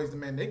get with Boys the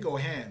Men. They go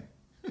ham.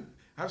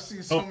 I've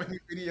seen so oh many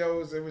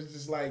videos. It was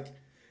just like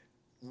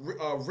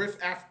riff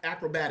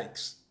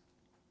acrobatics.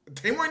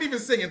 They weren't even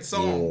singing Yeah.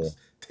 songs.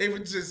 They were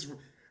just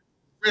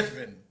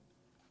riffing.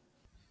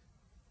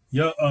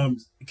 yeah,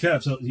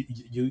 Kev. So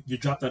you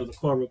dropped out of the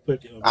car real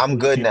quick I'm before you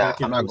good came now.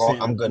 back I'm in. I not was going.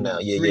 saying I'm the good now.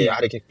 number Yeah. I three.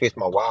 had to fix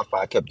my Wi-Fi.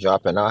 I kept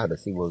dropping out. I had to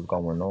see what was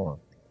going on.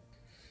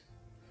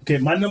 Okay,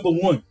 my number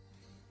one.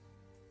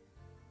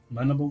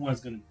 My number one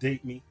is gonna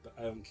date me, but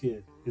I don't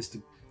care.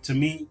 To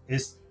me,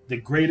 it's the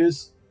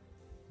greatest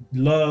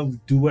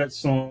love duet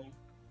song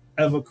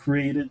ever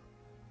created,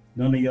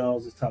 none of y'all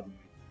is topping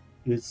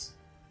me.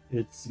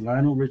 It's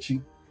Lionel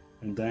Richie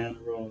and Diana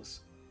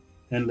Ross,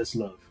 "Endless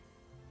Love."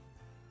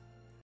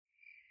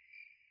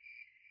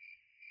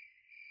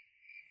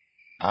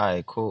 All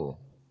right, cool.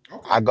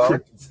 Okay. I go.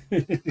 Crickets.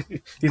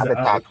 He's an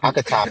eye I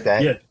could cricket. top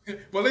that. Yeah.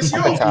 Well, it's I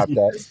could yours. top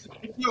that.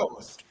 It's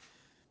yours.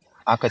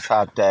 I could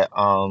top that.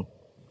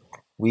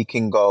 We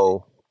can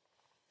go.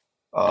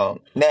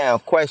 Now,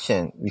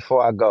 question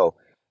before I go: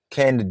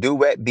 can the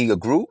duet be a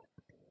group?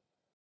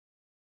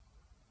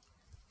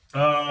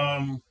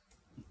 um,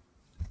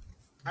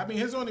 I mean,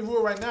 his only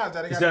rule right now is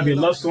that it it's got to got to be a be a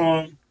love love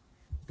song. song,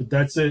 but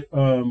that's it.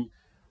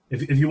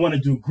 If you want to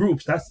do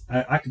groups,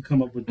 I could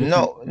come up with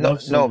different No, no,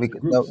 love no, songs and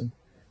because groups. no,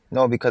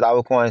 no, because I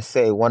was going to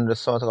say one of the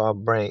songs I'll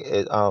bring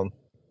is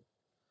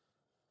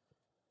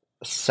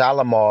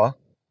Shalimar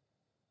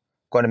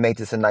going to make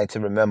this a night to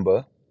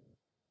remember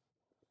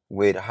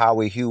with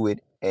Howard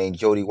Hewitt and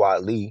Jody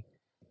Watley.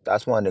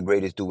 That's one of the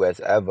greatest duets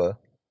ever.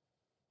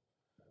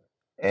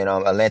 And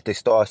Atlantic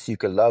Star,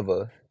 Secret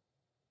Lover,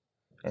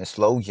 and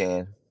Slow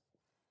Jam.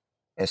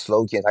 And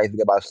Slow Jams, I used to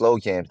think about Slow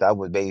Jams. That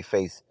was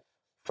Babyface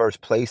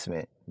first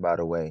placement, by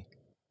the way.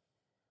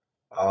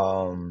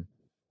 Um,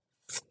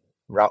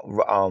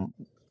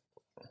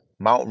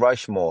 Mount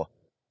Rushmore.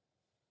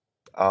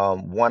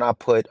 One I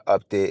put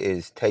up there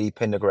is Teddy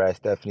Pendergrass,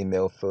 Stephanie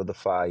Mills, Feel the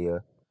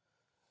Fire.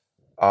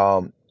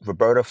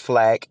 Roberta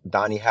Flack,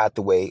 Donny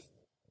Hathaway,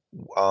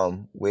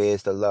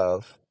 Where's the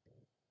Love?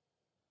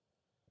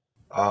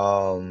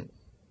 Um,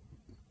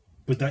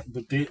 But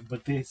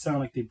they sound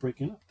like they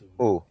breaking up though.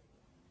 oh,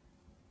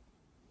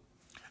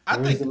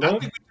 Where is the I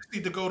love? think we just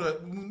need to go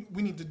to.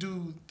 We need to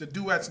do the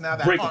duets now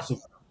that Breakup aren't.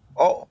 song.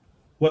 oh,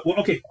 Well,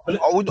 okay.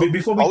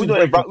 Before we are we do doing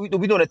breakup, we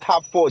doing the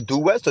top four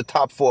duets or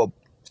top four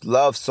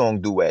love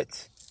song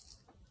duets?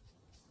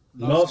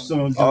 Love love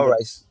song song duets. All right.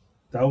 duets.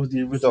 That was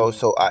the So original.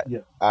 so I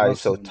Yeah, all right. love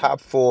So song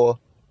top duets. four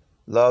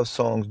love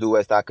songs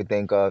duets I could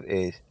think of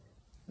is,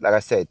 like I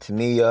said,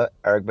 Tamia,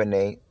 Eric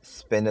Benet,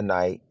 Spend the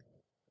Night.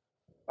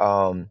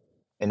 Um,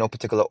 in no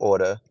particular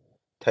order,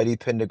 Teddy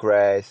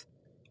Pendergrass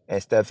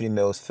and Stephanie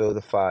Mills, Feel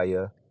the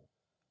Fire.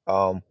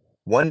 Um,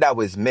 one that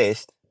was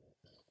missed,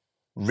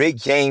 Rick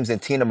James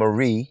and Tina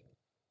Marie,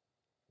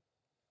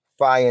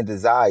 Fire and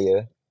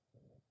Desire.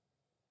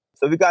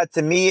 So we got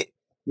to me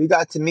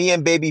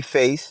and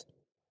Babyface,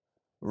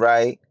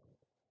 right?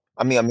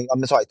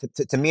 I'm sorry,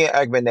 to me and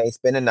Eric Benet,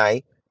 Spend the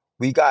Night.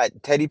 We got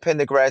Teddy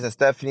Pendergrass and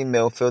Stephanie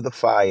Mill, Feel the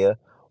Fire.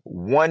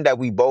 One that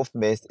we both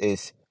missed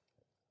is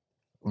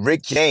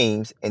Rick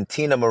James and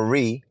Tina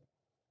Marie,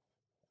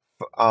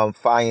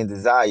 Fire and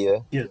Desire.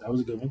 Yeah, that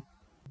was a good one.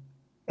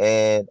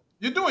 And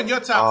You're doing your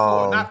top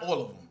four, um, not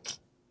all of them.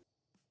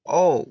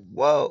 oh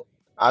well,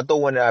 I thought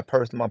one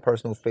that my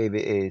personal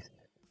favorite is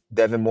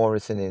Devin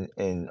Morrison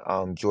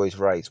and Joyce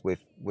Rice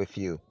with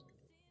you.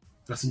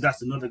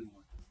 That's another good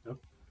one. Yep.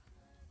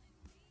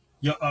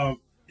 Yeah.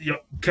 Yeah.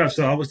 Kev,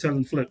 so I was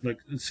telling Flip like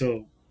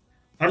so.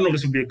 I don't know if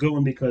this would be a good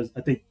one because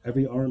I think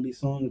every R&B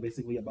song is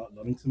basically about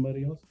loving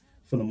somebody else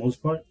for the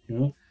most part, you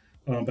know.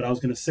 But I was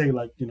gonna say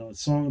like a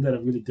song that I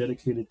really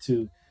dedicated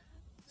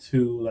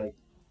to like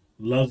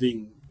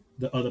loving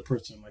the other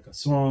person, like a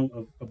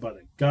song about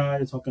a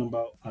guy talking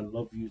about "I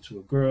love you" to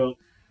a girl,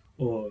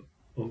 or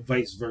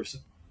vice versa,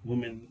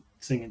 woman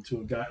singing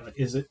to a guy. Like,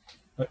 is it?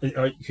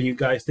 Can you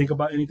guys think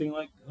about anything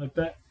like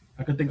that?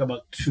 I can think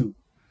about two.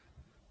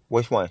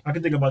 Which one? I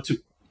can think about two.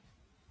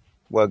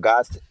 Well,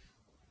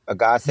 a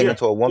guy singing Yeah,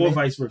 to a or woman.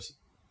 vice versa,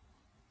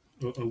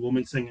 a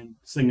woman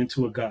singing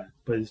to a guy,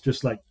 but it's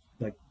just like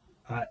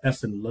I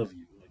effing love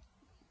you.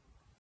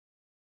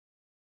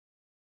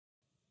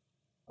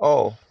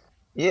 Oh,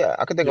 yeah,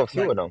 I can think Yeah, of a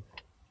few like of them.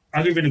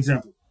 I'll give you an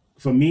example.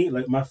 For me,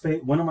 like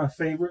one of my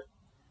favorite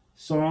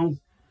songs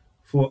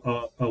for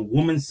a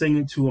woman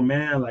singing to a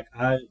man like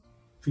I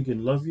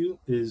freaking love you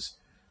is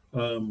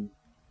um,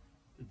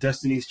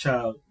 Destiny's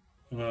Child,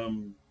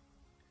 um,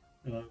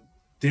 uh,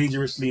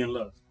 Dangerously in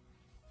Love.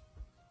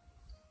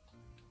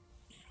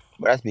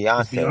 But that's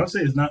It's Beyonce.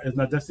 Beyonce. It's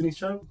not Destiny's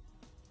Child.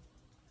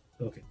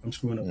 Okay, I'm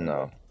screwing up. My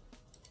bad. No,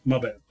 My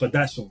bad. But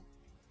that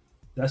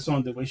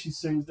song, the way she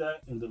sings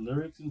that and the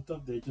lyrics and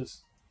stuff, they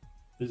just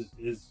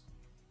is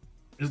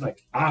it's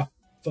like I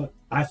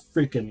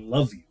freaking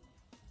love you.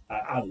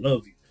 I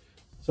love you.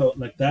 So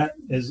like that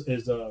is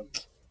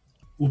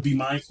would be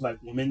mine for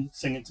like women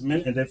singing to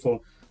men, and then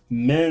for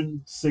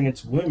men singing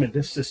to women,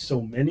 there's just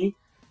so many.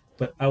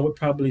 But I would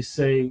probably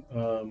say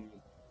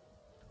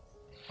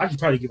I could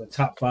probably give a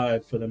top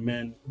five for the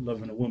men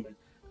loving a woman.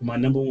 My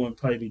number one would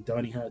probably be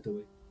Donny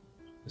Hathaway,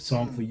 "The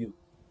Song for You."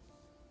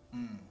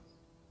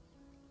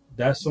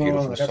 That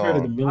song, beautiful like I've heard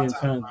it a song. My million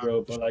top times, five.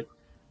 bro. But like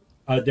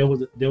there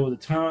was a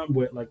time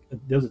where like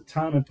there was a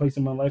time and place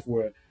in my life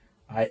where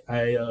I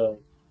I uh,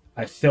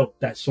 I felt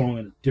that song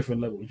at a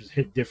different level. It just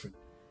hit different,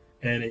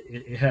 and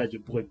it had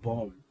your boy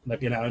balling.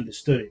 Like, and I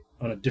understood it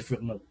on a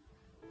different level.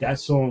 That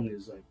song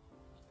is like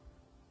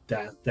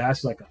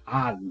that's like a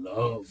I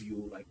love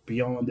you, like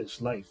beyond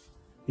this life,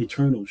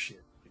 eternal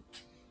shit.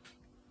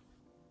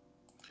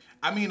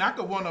 I mean, I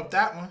could one up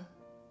that one.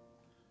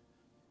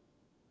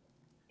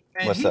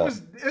 and What's he up?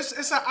 was.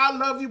 It's a I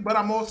love you, but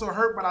I'm also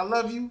hurt, but I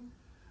love you.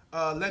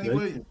 Lenny right?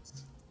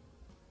 Williams.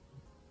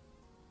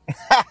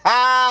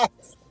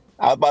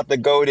 I'm about to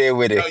go there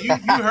with Yo, it.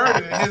 you heard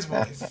it in his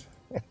voice.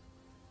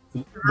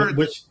 You heard the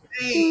Which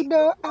pain, You the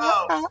know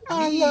love, the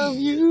I love bleed.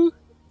 you.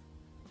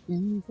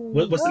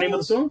 what's the name of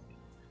the song?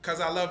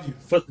 Cause I love you.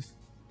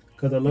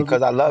 Because I love you.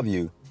 Because I love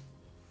you.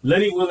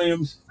 Lenny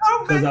Williams.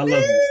 So Because many I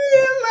love you.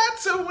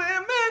 lots of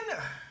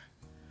women.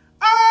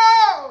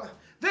 Oh,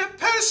 the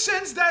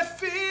passions that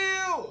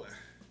feel.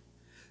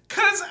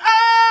 Cause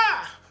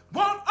I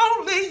want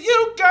only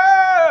you,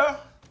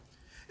 girl.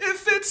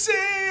 If it's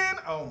in.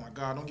 Oh my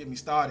God, don't get me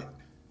started.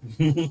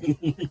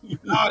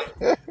 Started.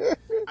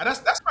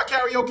 That's my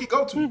karaoke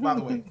go to, by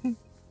the way.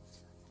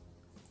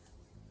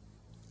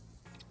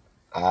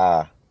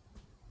 Ah,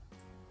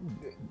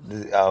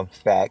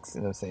 facts.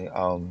 You know what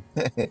I'm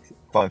saying?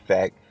 Fun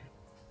fact: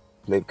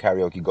 Flip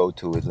karaoke go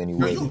to is Lenny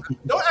Yo, you Williams.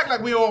 don't act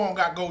like we all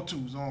got go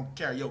tos on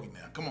karaoke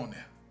now. Come on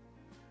now.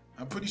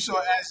 I'm pretty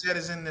sure Asjet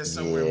is in there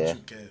somewhere with Yeah.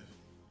 you, Kev.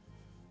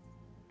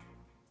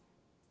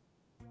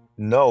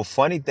 No,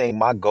 funny thing,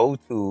 my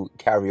go-to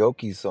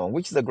karaoke song,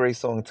 which is a great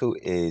song too,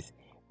 is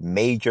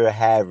Major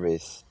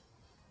Harris.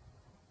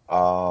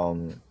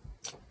 Um,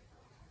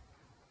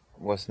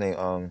 what's the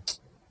name?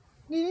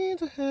 Need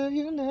to have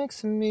you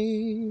next to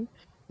me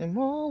in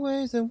more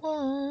ways than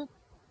one,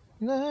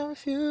 and I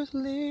refuse to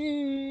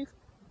leave.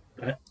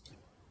 I,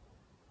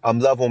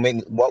 Love won't make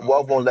me. What? Oh,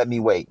 Love okay. won't let me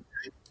wait.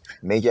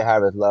 Major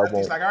Harris, Love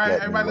He's won't like, all right,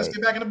 let me everybody, let's wait.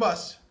 get back in the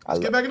bus. I Let's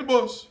get love. back in the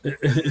bus.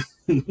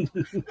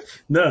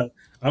 no,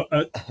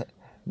 I,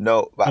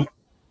 No, but I'm.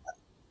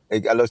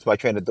 I lost my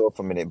train of thought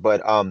for a minute.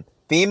 But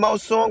female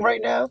song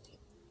right now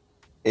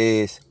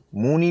is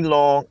Mooney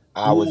Long,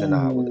 Hours and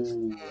Hours.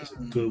 Ooh, that's a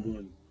good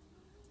one.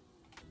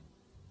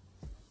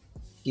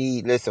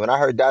 Listen, when I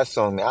heard that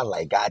song, man, I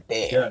like, God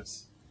damn.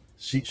 Yes,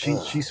 she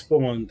Ugh.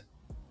 spawned.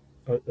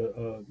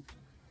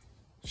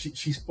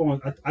 She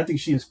spawned. I think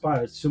she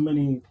inspired so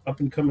many up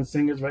and coming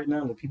singers right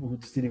now. The people who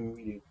just didn't even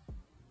really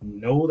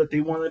know that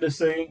they wanted to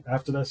sing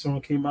after that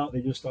song came out.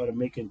 They just started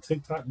making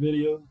TikTok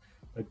videos.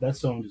 Like that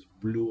song just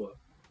blew up.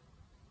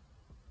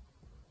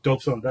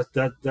 Dope song.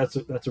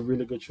 That's a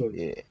really good choice.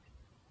 Yeah,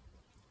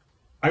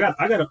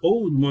 I got an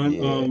old one.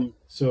 yeah.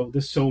 So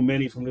there's so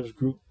many from this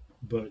group,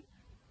 but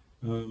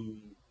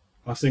um,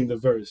 I'll sing the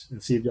verse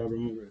and see if y'all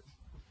remember it.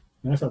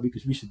 Matter of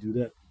fact, we should do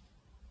that.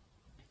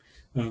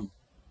 Um,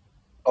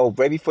 Oh,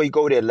 right before you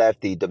go there,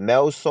 Lefty, the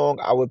male song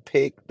I would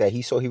pick that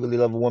he saw he really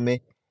love a woman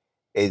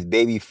is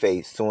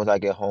Babyface. Soon as I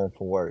get home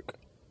from work,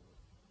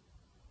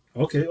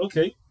 okay,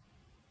 okay,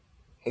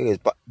 he was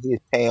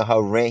paying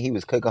her rent. He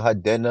was cooking her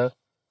dinner.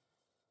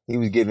 He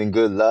was giving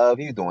good love.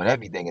 He was doing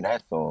everything in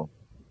that song.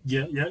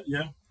 yeah, yeah,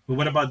 yeah. But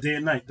what about day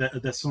and night?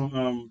 That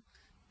song.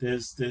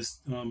 There's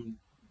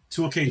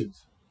two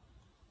occasions.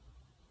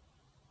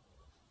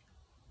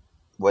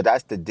 Well,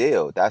 that's the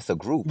deal. That's a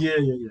group. Yeah,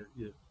 yeah, yeah,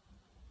 yeah.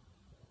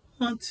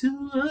 On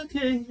two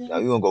Now occasions,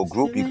 you gonna go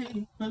groupie.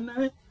 day and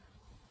night.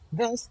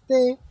 That's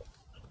day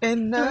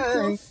and I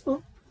go night.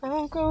 for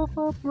I'll go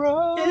for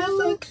if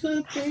I broke.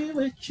 could be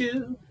with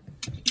you.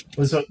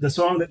 So the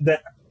song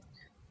that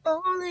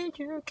Only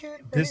you can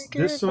this make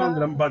this it song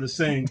that I'm right. about to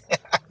sing,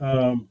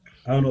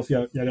 I don't know if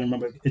y'all gonna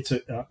remember.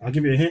 I'll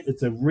give you a hint.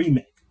 It's a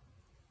remake,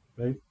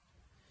 right?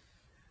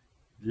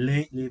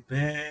 Lately,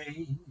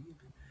 babe,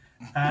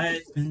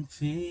 I've been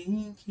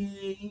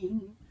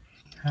thinking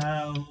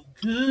how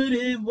good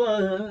it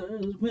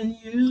was when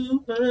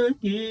you were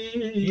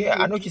Yeah,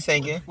 I here, know what you're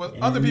saying. Well,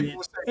 other and people it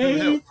would say New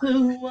Hill. ain't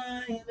the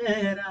wine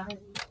that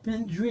I've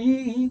been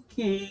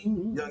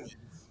drinking. Young.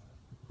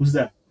 Who's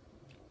that?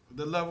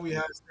 The love we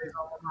had stays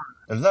on my mind.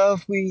 The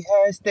love we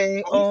had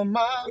stay Oh, on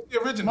my who's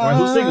the original? All right,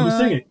 who's singing? Who's mind.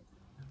 singing?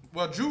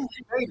 Well, Drew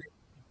remade it.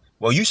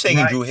 Well, you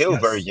singing Drew Right. Hill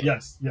Yes. version.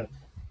 Yes. Yes.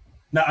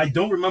 Now I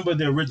don't remember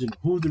the original.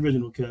 Who's the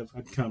original, Kev?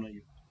 I can count on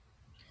you.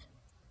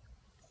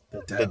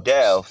 The The Dells.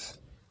 Dells.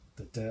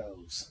 The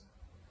Dells.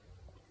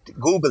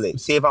 Google it.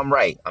 See if I'm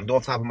right. I'm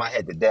doing top of my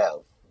head. The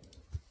Dells.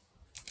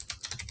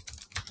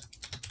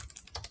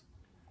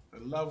 The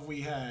love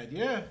we had.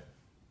 Yeah,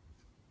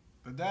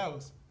 but that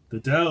was. The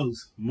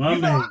Dells. My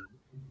You know, man.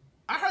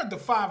 I heard the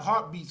Five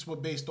Heartbeats were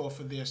based off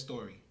of their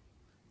story.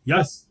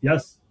 Yes.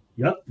 Yes.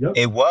 Yep. Yep.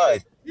 It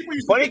was. People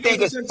used to Funny think it was thing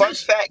the is, fun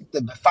Temptations. fact,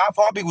 the Five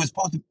Heartbeat was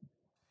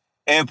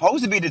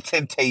supposed to be the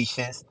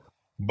Temptations,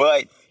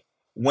 but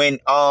when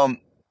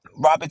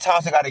Robert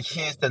Thompson got a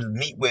chance to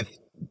meet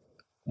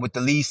with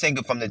the lead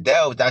singer from the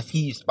Dells, that's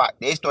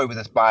their story was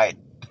inspired.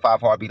 The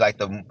Five Heartbeat, like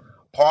the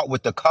part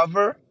with the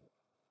cover.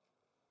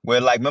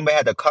 Where like remember I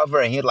had the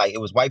cover and he like it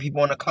was white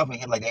people on the cover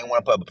and he like they didn't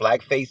want to put a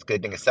black face because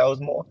they think it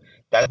sells more.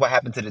 That's what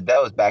happened to the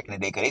Dells back in the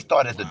day because they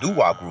started the doo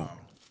wop group. Wow.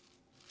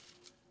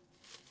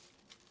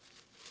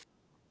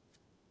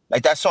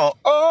 Like that song,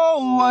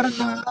 Oh What a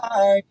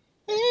Night.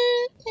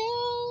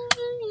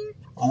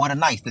 Oh What a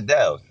Night, the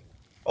Dells.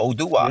 Oh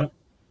doo wop. Yep.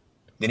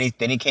 Then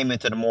he came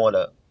into the more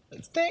the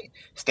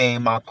stay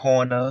in my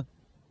corner.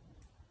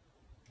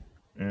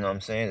 You know what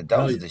I'm saying? The Hell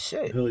Dells is yeah. the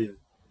shit. Hell yeah.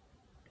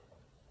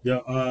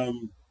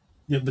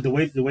 Yeah. Yeah, but the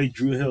way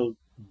Drew Hill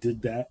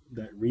did that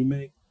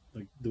remake,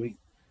 like the way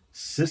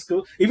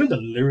Cisco, even the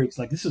lyrics,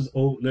 like this is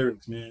old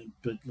lyrics, man.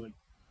 But like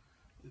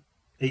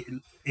it,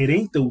 it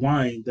ain't the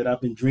wine that I've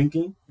been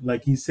drinking.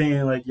 Like he's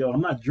saying, like, yo, I'm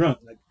not drunk.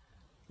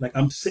 Like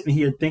I'm sitting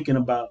here thinking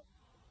about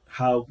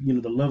how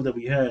the love that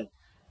we had,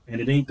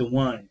 and it ain't the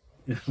wine.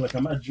 Like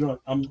I'm not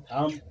drunk. I'm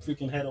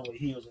freaking head over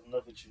heels in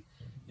love with you.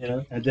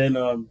 And then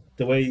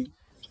the way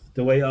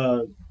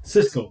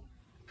Cisco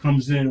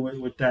comes in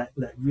with that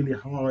really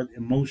hard,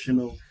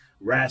 emotional,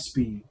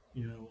 raspy,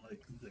 like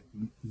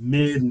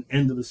mid and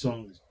end of the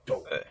song is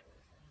dope. Uh,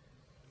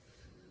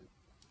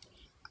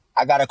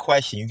 I got a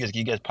question.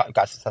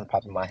 Got something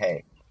popping in my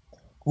head.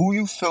 Who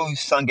you feel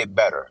sung it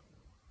better?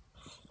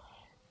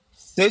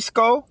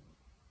 Cisco,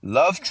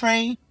 Love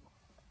Train,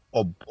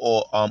 or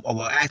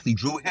well, actually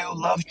Drew Hill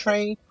Love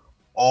Train,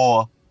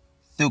 or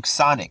Silk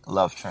Sonic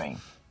Love Train?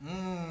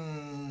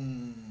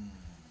 Mm.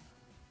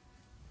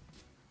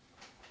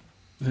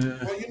 Uh,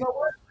 Well, you know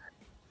what?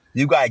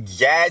 You got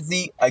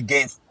Jazzy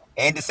against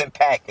Anderson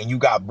Paak, and you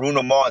got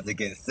Bruno Mars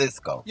against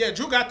Cisco. Yeah,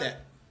 Drew got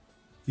that.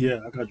 yeah,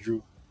 I got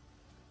Drew.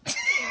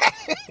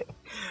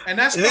 And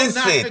that's no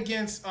knock Listen,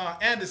 against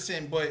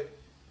Anderson, but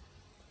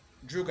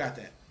Drew got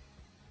that.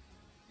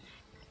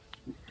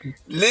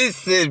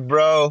 listen,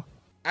 bro.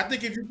 I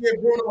think if you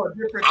give Bruno a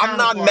different I'm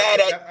not counterpart,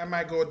 mad at. I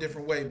might go a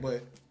different way,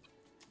 but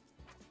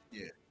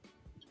yeah.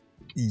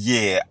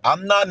 Yeah,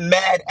 I'm not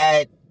mad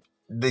at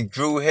the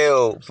Drew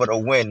Hill for the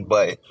win,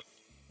 but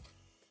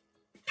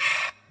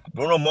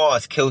Bruno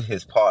Mars killed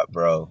his part,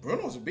 bro.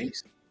 Bruno's a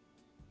beast.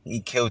 He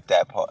killed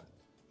that part.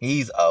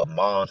 He's a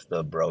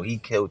monster, bro. He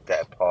killed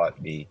that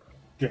part, B.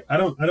 Okay, I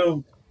don't.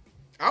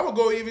 I would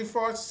go even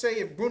far as to say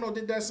if Bruno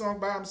did that song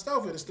by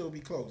himself, it'd still be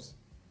close.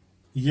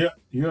 Yeah,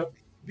 yeah,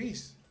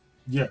 Beast.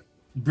 yeah.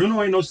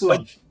 Bruno ain't no But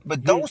slouch. but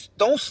He,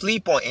 don't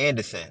sleep on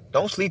Anderson.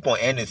 Don't sleep on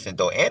Anderson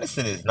though.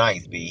 Anderson is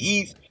nice, B.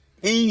 He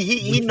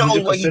would knows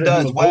you what he consider him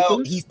a does well. He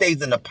vocalist?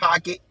 stays in the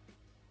pocket.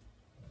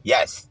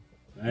 Yes,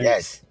 Nice,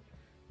 yes,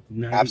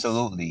 nice.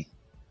 absolutely.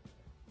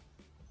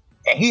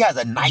 And he has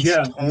a nice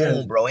Yeah, yeah.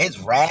 tone, bro. His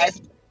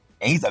rasp,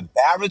 and he's a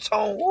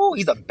baritone. Ooh,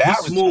 he's a He's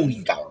baritone. smooth.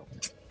 He got.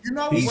 You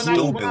know He's He's when I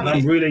smooth, when stupid I and with I'm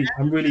it. listen really, to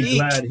I'm really He,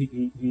 glad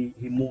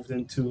he moved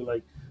into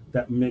like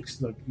that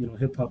mixed, like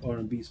hip hop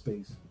R&B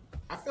space.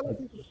 I feel like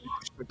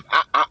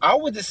Like, I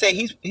would just say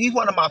he's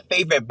one of my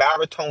favorite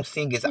baritone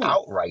singers ooh,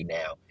 out right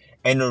now,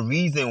 and the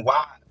reason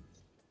why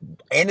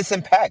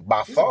Anderson Paak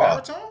by he's a far.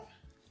 baritone?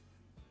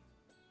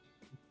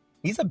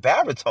 He's a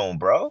baritone,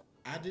 bro.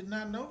 I did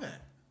not know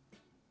that.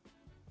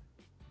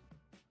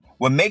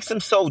 What makes him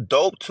so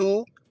dope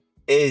too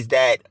is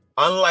that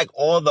unlike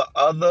all the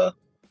other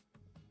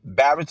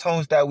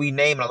baritones that we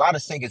name, and a lot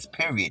of singers,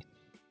 period,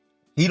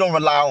 he don't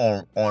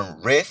rely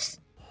on riffs.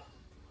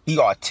 He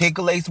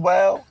articulates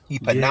well. He yeah,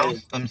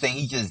 pronounces. I'm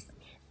saying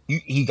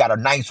he got a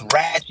nice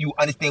rasp. You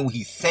understand what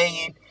he's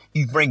saying.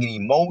 He's bringing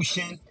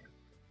emotion.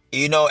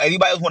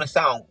 Everybody else want to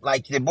sound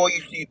like the boy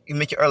you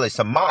mentioned earlier,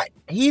 Samat.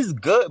 He's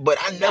good, but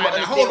I never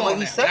Now hold understand what on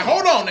he's now. Now saying.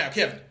 hold on now,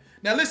 Kevin.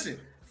 Now listen.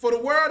 For the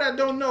world that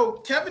don't know,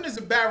 Kevin is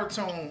a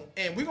baritone,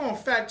 and we're gonna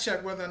fact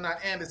check whether or not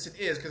Anderson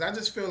is, because I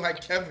just feel like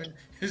Kevin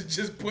is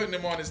just putting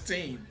him on his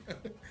team.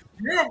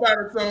 You're a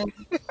baritone,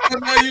 but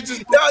now you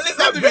just No, at least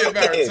want I him to be a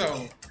drafted him.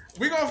 baritone.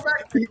 We're gonna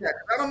fact check that.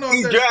 I don't know if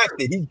He's that's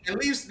true. drafted. And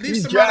leave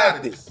He's Samad out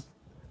of drafted. this.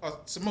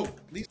 Samu,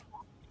 leave.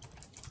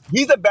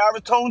 He's a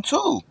baritone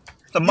too.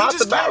 You Samat's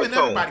a just claiming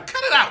baritone. everybody.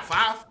 Cut it out,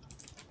 Five.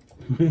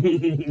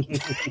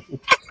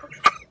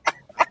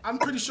 I'm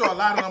pretty sure a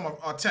lot of them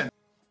are ten.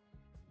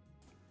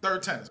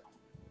 Third tenors.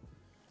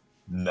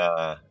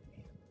 Nah.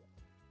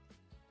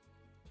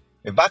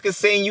 If I could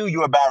sing you,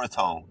 you're a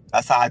baritone.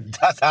 That's how I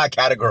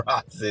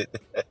categorize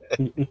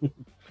it.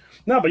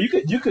 no, but you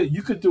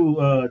could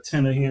do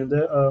tenor here and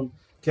there.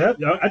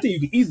 Kev, I think you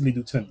could easily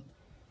do tenor.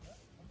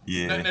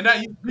 Yeah. Now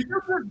you put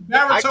I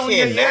baritone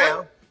can yeah?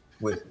 now.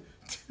 With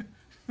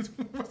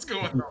What's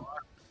going on?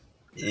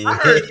 I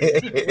heard you.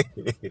 yeah,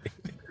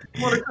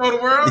 You want to go to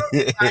the world?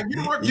 Right,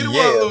 get the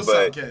world a little but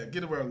something, Kev.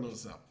 Get the world a little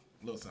something.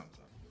 A little something.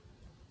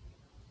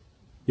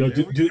 Yo,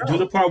 There we do go.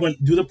 the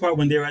part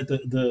when they're at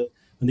the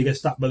when they get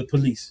stopped by the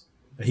police.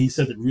 And he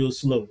said it real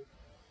slow.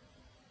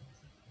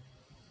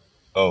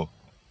 oh,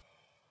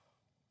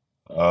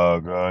 I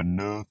got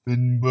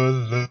nothing but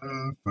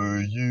love for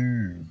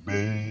you,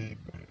 baby.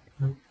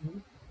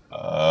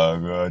 I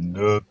got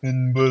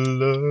nothing but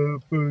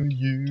love for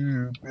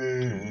you,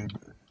 baby.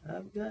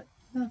 I've got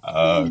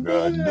I nothing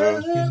but got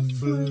love nothing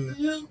for but.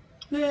 you,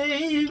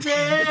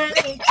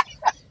 baby.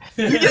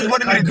 You just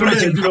wanted me I to do come in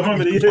the and do the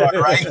harmony harmony. part,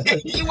 right?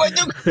 You want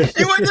to do,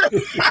 you want to,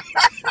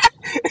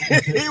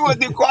 you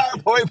want to do choir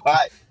boy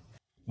part.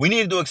 We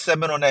need to do a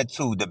segment on that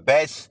too. The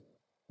best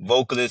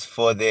vocalists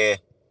for their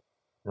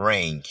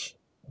range,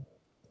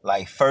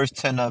 like first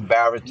tenor, I'm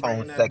baritone,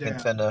 writing that second down.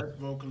 tenor, Best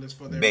vocalists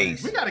for their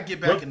range. We bass. got to get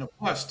back what in the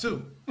plus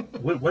too.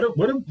 what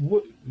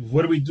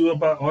do we do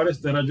about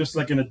artists that are just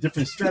like in a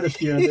different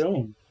stratosphere of their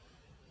own?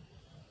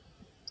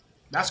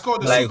 That's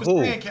called the Like Super who?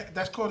 Saiyan.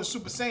 That's called the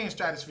Super Saiyan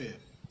stratosphere.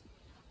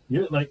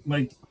 Yeah, like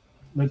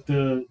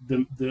the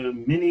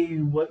mini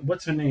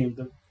what's her name,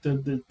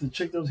 the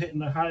chick that was hitting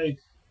the high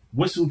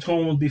whistle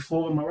tones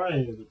before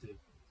Mariah ever did.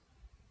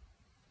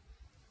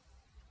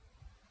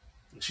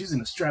 She's in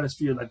the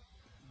stratosphere, like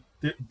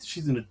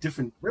she's in a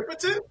different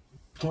Ripperton?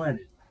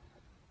 planet.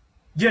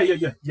 Yeah, yeah,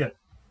 yeah, yeah,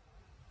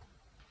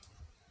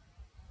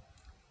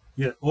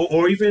 yeah.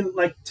 Or even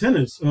like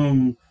tennis.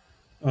 Teo.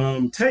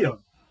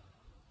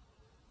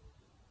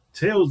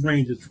 Teo's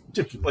range is But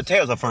ridiculous.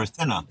 Tails a first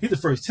tenor. He's the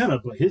first tenor,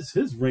 but his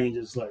range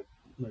is like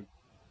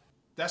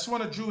That's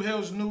one of Drew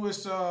Hill's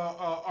newest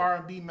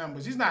R&B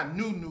members. He's not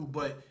new,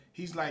 but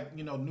he's like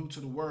new to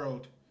the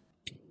world.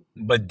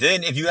 But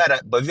then if you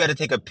had to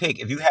take a pick,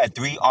 if you had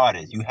three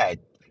artists, you had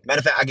matter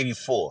of fact, I'll give you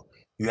four.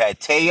 You had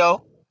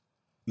Teo,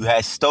 you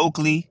had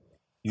Stokely,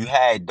 you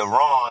had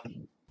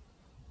Deron,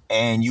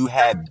 and you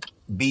had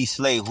B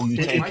Slade, who you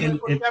in Why take. you in,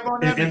 put in, Kevin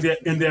in, in Evans? their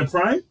in their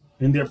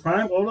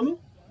prime, all of them.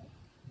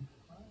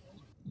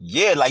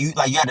 Yeah, like you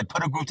had to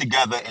put a group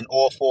together, and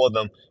all four of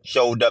them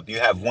showed up. You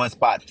have one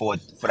spot for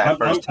that I'm I'm,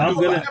 first tenor I'm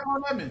What about gonna spot,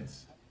 Kevin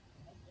Evans?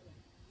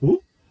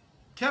 who?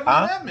 Kevin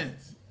huh?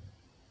 Edmonds.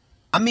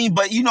 I mean,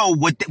 but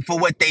for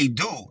what they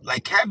do,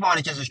 like Kevon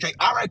is just a straight.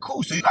 All right,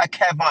 cool. So you got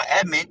Kevon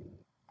Edmond.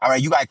 All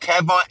right, you got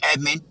Kevon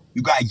Edmond.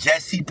 You got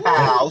Jesse Oh Woo!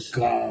 Pals.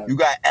 God! You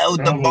got El Oh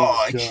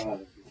DeBarge.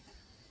 God!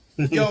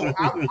 Yo,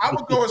 I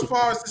would go as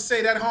far as to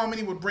say that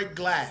harmony would break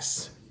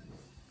glass.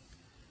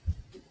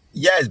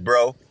 Yes,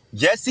 bro.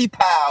 Jesse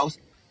Pals,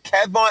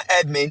 Kevon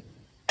Edmond,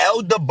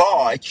 El Yeah.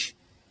 DeBarge.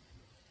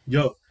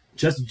 Yo,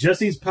 just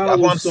Jesse's That's what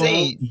Powell's I'm song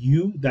saying.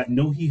 "You" that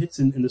note he hits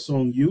in the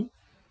song "You."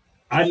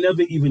 I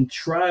never even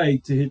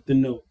tried to hit the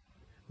note.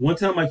 One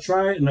time I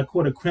tried and I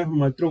caught a cramp in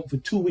my throat for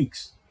 2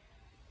 weeks.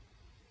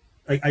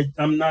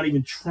 I'm not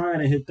even trying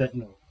to hit that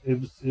note.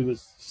 It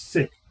was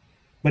sick.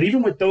 But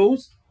even with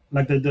those,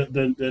 like Yeah,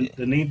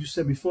 the names you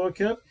said before,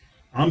 Kev,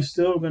 I'm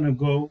still gonna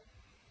go.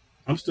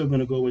 I'm still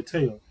gonna go with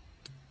Taylor.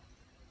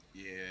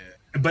 Yeah.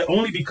 But yeah.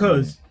 only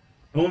because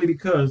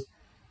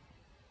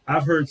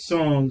I've heard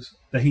songs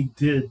that he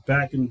did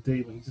back in the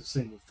day when he was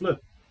singing with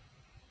Flip.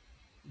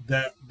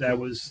 That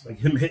was like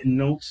him hitting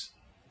notes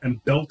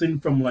and belting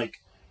from like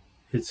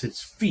his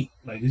feet.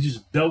 Like he's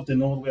just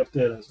belting all the way up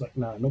there. It's like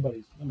nah,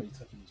 nobody's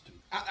touching this dude.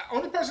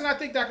 Only person I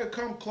think that could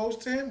come close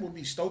to him would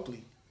be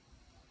Stokely.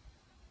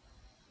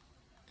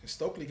 Cause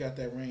Stokely got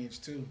that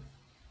range too.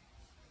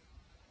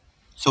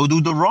 So do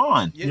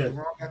Deron. Yeah, Yeah,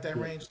 DeRon got that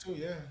yeah. range too.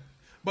 Yeah,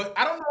 but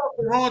I don't know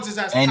if DeRon's is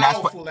as And that's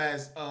what powerful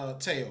as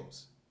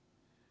Tails.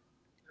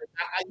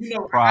 I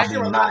probably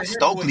hear a lot not. of head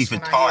Stokely's voice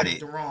when I hear retarded.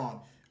 DeRon.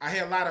 I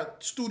hear a lot of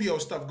studio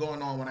stuff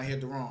going on when I hear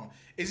DeRon.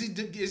 Is he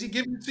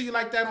giving it to you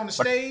like that on the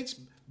But stage,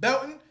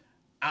 Belton?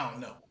 I don't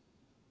know.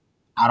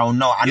 I don't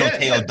know. I know Yeah,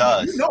 Teo yeah. No,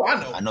 does. I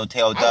know. I know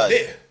Teo I was does.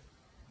 there.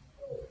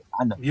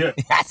 I know. Yeah,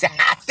 I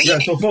yeah.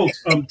 seen So, it.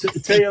 folks, I seen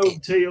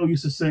it. Teo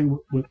used to sing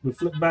with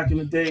Flip back in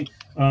the day.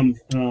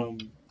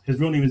 His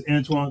real name is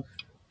Antoine.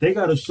 They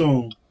got a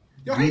song.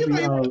 Yo, how you know Maybe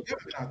he like I'll Belton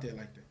out there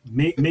like that?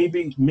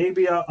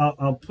 maybe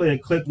I'll play a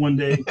clip one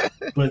day.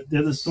 But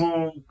there's a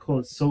song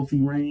called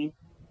Sophie Rain,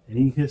 and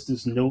he hits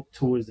this note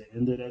towards the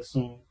end of that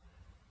song.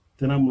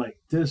 Then I'm like,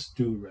 this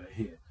dude right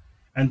here.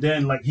 And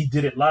then like he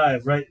did it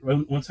live, right?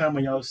 One time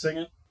when y'all was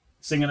singing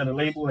at a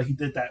label, like he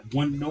did that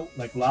one note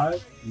like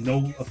live,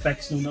 no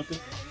effects, no nothing.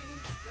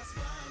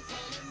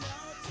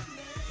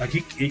 Like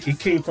it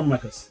came from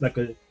like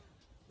it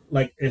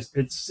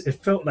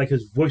felt like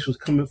his voice was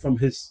coming from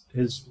his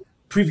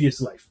previous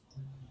life.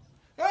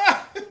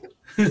 Ah!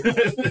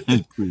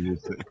 His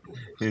previous,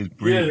 his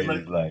Yeah, like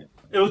previous life.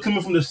 it was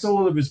coming from the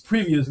soul of his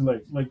previous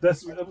life. Like I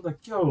was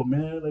like, yo,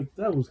 man, like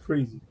that was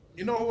crazy.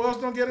 You know who else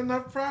don't get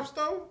enough props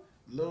though?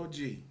 Lil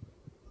G.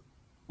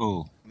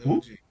 Oh, Lil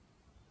Who? G.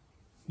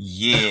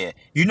 yeah.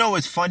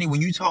 It's funny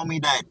when you told me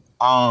that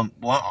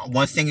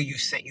one singer you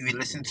said you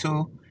listened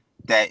to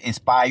that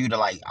inspired you to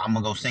like I'm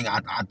gonna go sing. I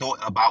thought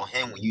about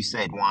him when you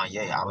said Juan.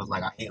 Yeah, I was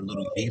like I hear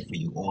Little G for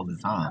you all the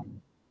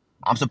time.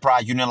 I'm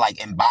surprised you didn't like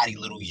embody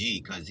Little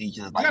G because he's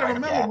just You like got to right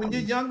up your remember when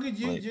you're alley. younger,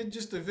 But you're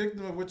just a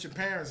victim of what your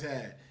parents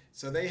had.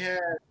 So they had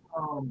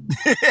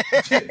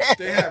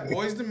they had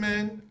Boys to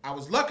Men. I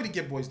was lucky to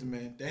get Boys to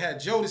Men. They had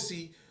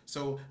Jodeci.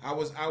 So I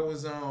was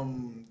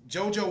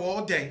JoJo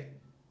all day.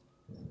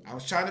 I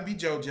was trying to be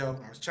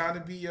JoJo. I was trying to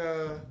be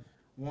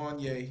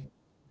Wanye.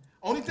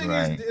 Only thing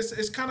is, right,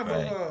 it's kind of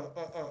right.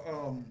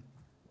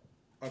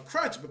 a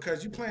crutch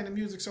because you playing the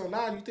music so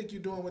loud, you think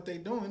you're doing what they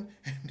doing,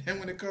 and then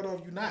when it cut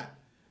off, you're not.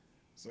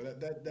 So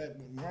that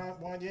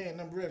Wanye and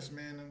them riffs,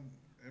 man,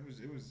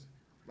 it was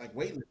like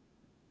weightless.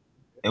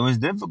 It was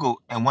difficult.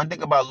 And one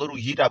thing about Little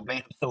G that made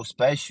him so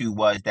special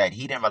was that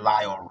he didn't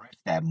rely on riffs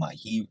that much.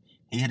 He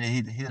had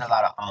a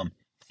lot of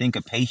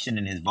syncopation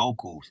in his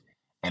vocals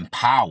and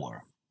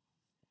power.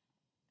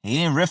 He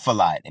didn't riff a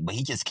lot, but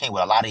he just came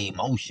with a lot of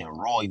emotion,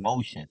 raw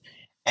emotion.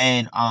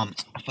 And I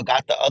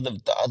forgot the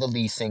other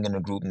lead singer in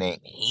the group name.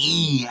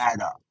 He had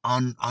a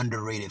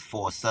underrated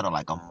falsetto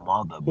like a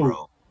mother, Who?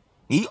 bro.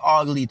 He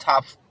arguably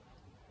top.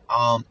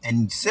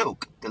 and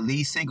Silk, the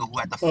lead singer who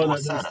had the Oh,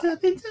 that falsetto.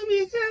 step into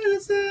me,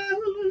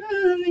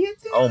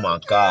 Oh my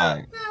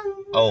god.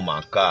 Oh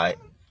my god.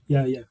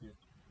 yeah, yeah, yeah.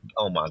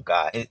 Oh my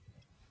god. It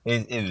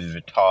was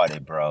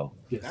retarded, bro.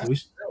 Yeah, so That's we,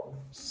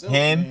 Silk,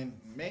 Him,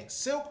 man.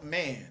 Silk,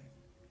 man.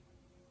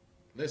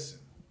 Listen,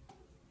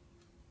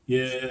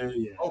 yeah,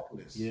 yeah,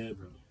 hopeless. yeah,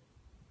 bro.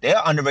 they're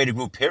an underrated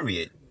group.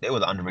 Period. They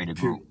was an underrated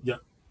group. Period. Yeah,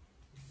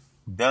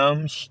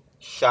 Them,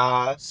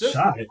 Shy, Silk,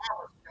 shy,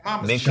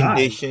 mama's Mint boy. shy.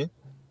 Condition.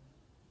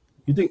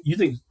 You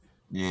think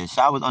Yeah,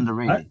 Shy was I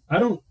underrated. I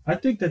don't I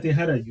think that they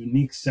had a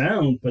unique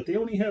sound, but they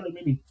only had like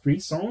maybe three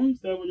songs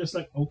that were just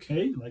like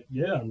okay, like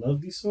yeah, I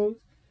love these songs.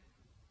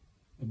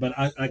 But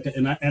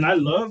I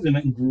love and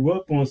I grew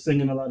up on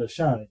singing a lot of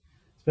Shy,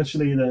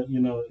 especially that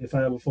if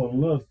I ever fall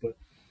in love. But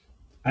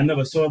I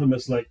never saw them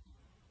as like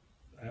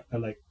I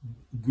like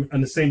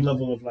on the same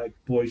level of like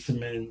Boyz II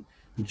Men,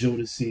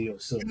 Jodeci, or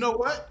so. You know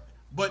what?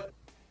 But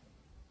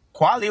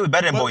Quality was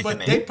better than but Boys to but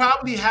Men. they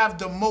probably have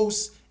the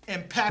most Wait,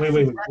 impactful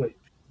wait, wait, record.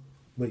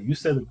 wait. You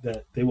said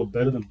that they were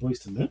better than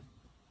Boyz II Men?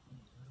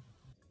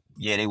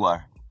 Yeah, they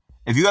were.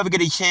 If you ever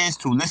get a chance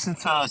to listen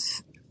to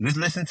us, let's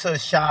listen to a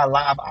Shy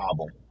live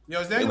album.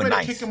 Yo, is there They any were way to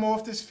kick nice. him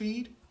off this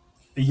feed?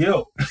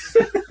 Yo,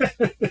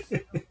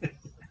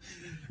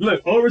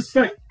 look, all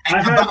respect. Hey,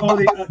 I had all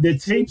their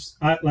tapes.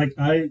 I'm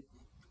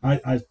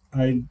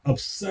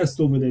obsessed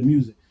over their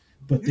music,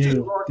 but You just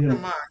lost your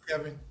mind,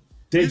 Kevin.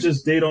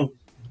 they don't.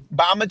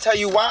 but I'm gonna tell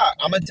you why.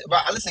 But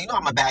listen. You know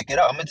I'm gonna back it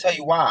up. I'm gonna tell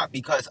you why.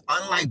 Because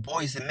unlike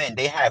Boys and Men,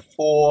 they had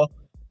four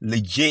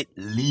legit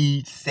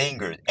lead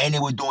singers, and they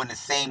were doing the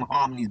same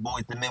harmonies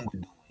Boys and Men were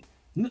doing.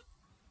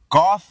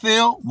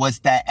 Garfield was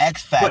that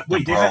X But factor,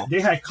 wait, bro. they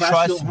had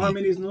classical Trust me,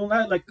 harmonies and all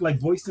that, like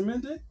Boyz II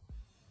Men did.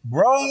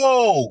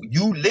 bro.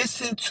 You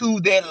listen to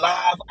their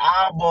live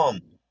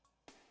album.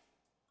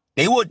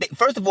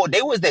 First of all,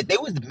 they was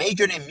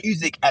majored in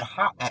music at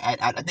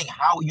I think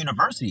Howard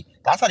University.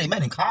 That's how they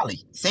met in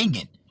college,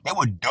 singing. They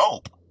were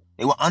dope.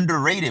 They were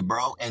underrated,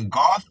 bro. And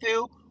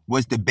Garfield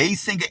was the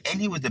bass singer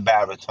and he was the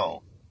baritone.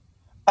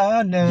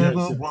 I never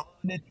Yes,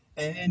 wanted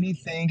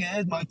anything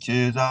as much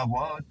as I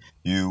want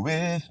you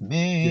with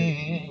yeah,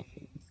 me.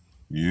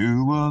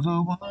 You were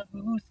the one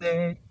who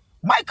said.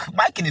 Mike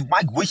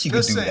wish he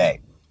could do Listen, that.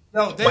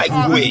 no, they Mike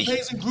are an wish.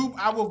 amazing group.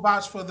 I will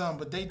vouch for them,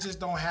 but they just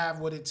don't have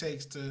what it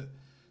takes to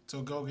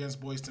go against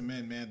Boys to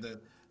Men, man.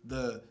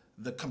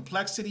 The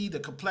complexity, the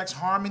complex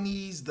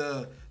harmonies,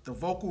 the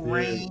vocal yeah,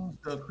 range,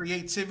 the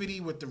creativity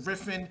with the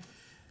riffing.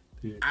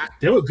 yeah. I,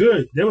 They were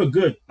good. They were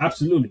good.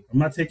 Absolutely. I'm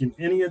not taking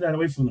any of that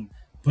away from them.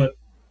 But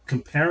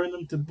comparing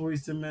them to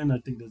Boyz II Men, I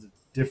think there's a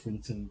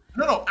difference in.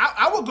 no,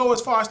 I would go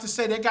as far as to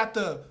say they got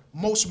the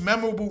most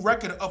memorable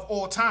record of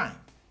all time.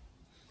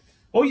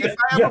 Oh If yeah,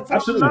 I yeah, ever fall in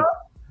absolutely. love,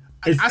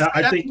 I say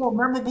I that's think more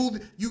memorable.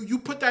 You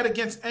put that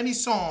against any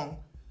song,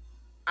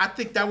 I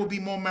think that would be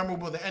more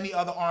memorable than any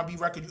other R&B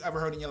record you ever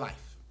heard in your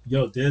life.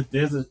 yo,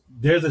 there's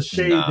a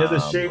shade,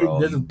 Nah, bro,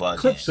 there's you a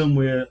clip bugging.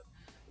 somewhere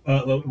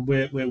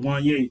where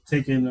Wanye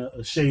taking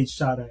a shade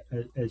shot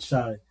at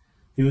Shai.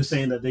 He was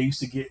saying that they used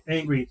to get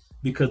angry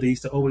because they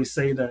used to always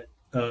say that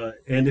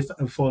and if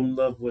I fall in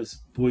love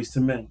was Boys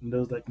to Men, and they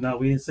was like, no,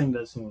 we didn't sing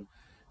that song,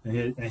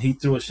 and he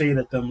threw a shade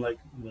at them like,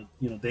 well,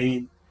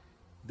 they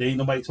ain't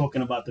nobody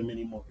talking about them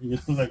anymore.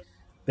 Like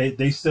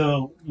they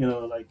still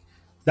like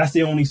that's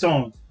the only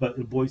song, but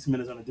the Boys to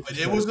Men is on a But different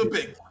it was a stratosphere.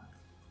 big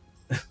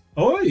one.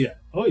 Oh yeah,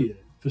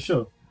 for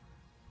sure.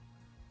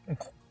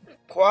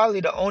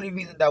 Quality, the only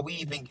reason that we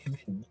even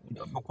giving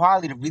for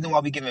quality, the reason why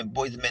we giving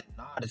Boys and Men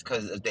a nod is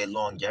because of their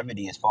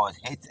longevity as far as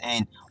hits.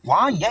 And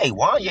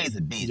Wanye is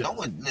a beast. No Yes.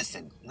 one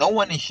listen, no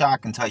one in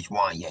shock can touch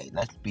Wanye.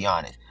 Let's be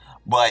honest.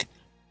 But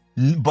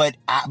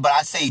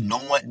I say no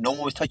one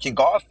was touching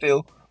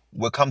Garfield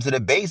when it comes to the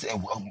bass.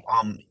 And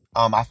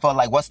I felt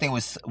like what's name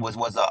was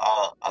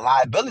a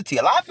liability.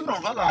 A lot of people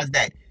don't realize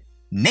that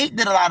Nate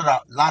did a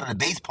lot of the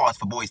bass parts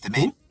for Boys to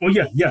Men. Who? Oh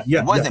yeah, yeah, It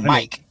yeah, yeah. wasn't I know.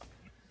 Mike.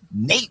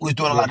 Nate was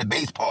doing a Yeah, lot of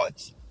bass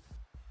parts.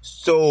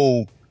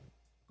 So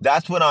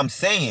that's what I'm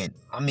saying.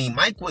 I mean,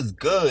 Mike was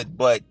good,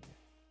 but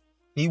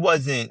he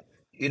wasn't,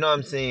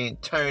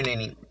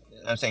 turning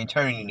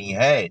any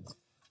heads.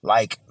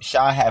 Like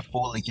Shai had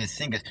four legit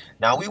singers.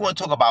 Now we want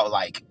to talk about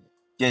like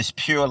just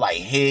pure like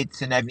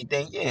hits and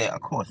everything. Yeah,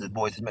 of course, it's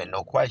Boys to Men,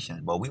 no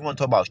questions. But we want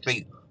to talk about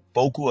straight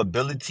vocal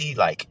ability,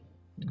 like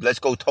let's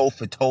go toe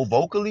for toe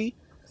vocally.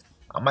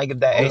 I might give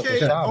that edge yo, to Okay,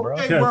 Kev, Shai, bro.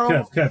 okay, Kev, world.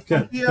 Kev, Kev, From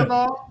Kev, Kev.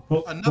 VLR,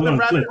 Hold another on,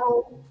 rabbit Flip.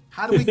 hole.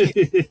 How do we get?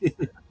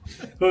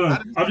 Hold How on.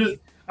 do we get?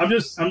 I'm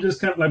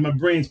just kind of like my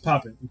brain's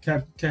popping,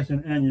 catching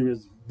an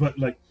aneurysm. But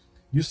like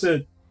you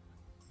said,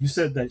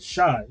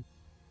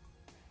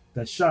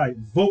 that shy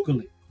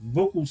vocally,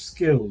 vocal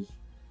skills,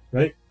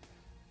 right?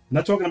 I'm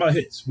not talking about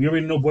hits. We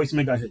already know Boyz II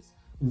Men got hits.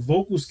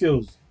 Vocal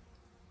skills.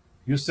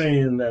 You're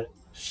saying that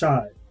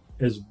Shy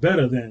is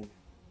better than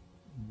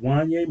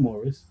Wanye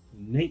Morris,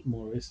 Nate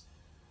Morris,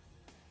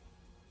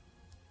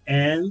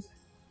 and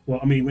well,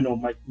 I mean we know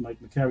Mike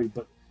McCary,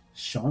 but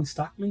Sean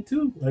Stockman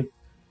too. Like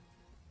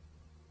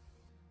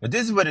But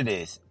this is what it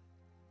is.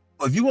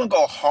 If you want to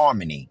go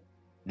harmony,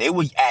 They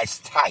were as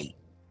tight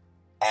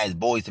as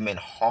Boyz II Men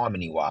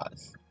harmony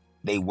wise.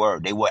 They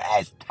were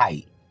as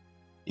tight.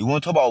 You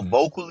want to talk about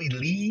vocally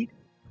lead?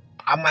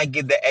 I might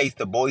give the ace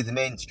to Boyz II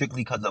Men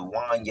strictly because of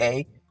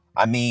Wanye.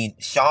 I mean,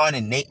 Sean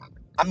and Nate.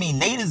 I mean,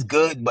 Nate is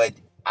good, but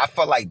I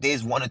feel like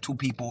there's one or two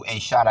people in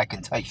Shot I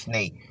can touch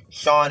Nate.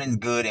 Sean is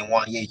good, and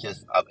Wanye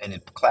just up in a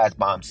class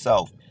by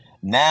himself.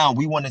 Now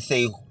we want to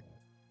say,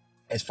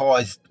 as far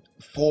as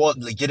four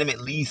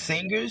legitimate lead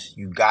singers,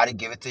 you got to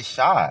give it to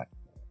Shai.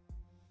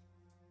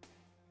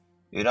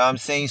 You know what I'm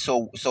saying?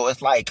 So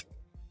it's like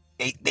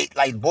they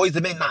like Boyz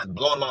II Men not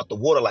blowing them out the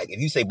water. Like if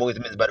you say Boyz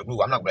II Men is a better group,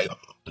 I'm not like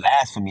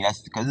blasphemy.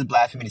 That's because it's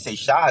blasphemy to say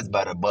Shy is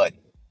better. But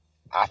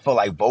I feel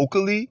like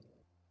vocally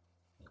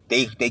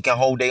they can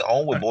hold their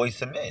own with I,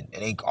 Boyz II Men,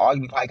 and they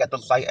arguably probably got the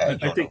slight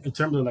edge I on them. think in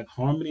terms of like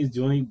harmonies,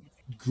 the only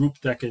group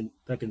that can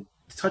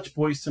touch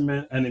Boyz II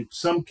Men and in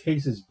some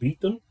cases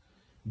beat them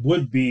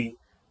would be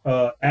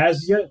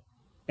As Yet,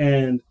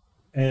 and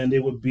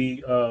it would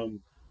be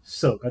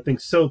Silk. I think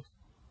Silk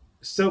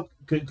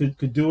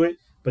could do it,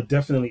 but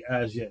definitely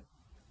As Yet.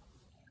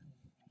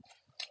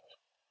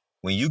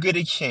 When you get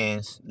a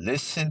chance,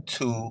 listen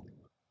to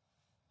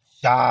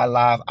Shy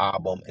live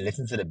album and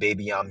listen to the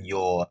Baby I'm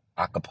Your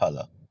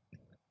acapella.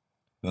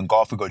 When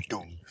golf we go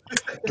doom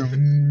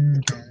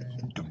doom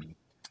doom doom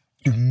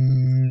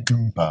doom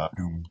doom ba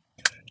doom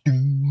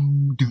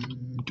doom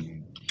doom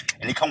doom,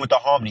 and they come with the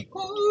harmony.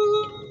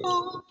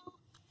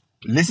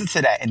 Listen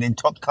to that and then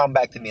come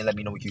back to me and let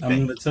me know what you I'm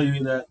think. going to tell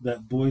you that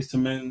Boyz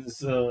II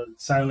Men's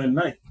Silent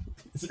Night,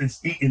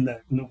 it's eating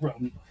that, no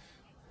problem.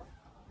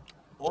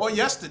 Or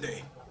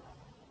yesterday.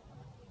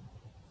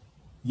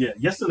 Yeah,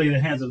 yesterday the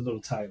hands are a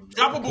little tired on that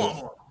Drop a bomb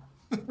because, on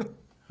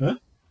huh?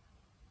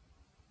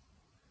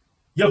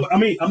 Yeah, but I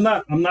mean, I'm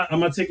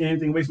not taking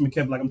anything away from it,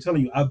 Kev. Like I'm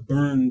telling you, I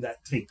burned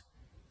that tape.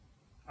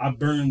 I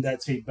burned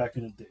that tape back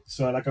in the day.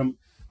 So like I'm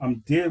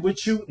dead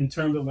with you in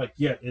terms of like,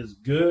 yeah, it's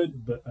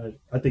good, but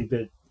I think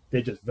that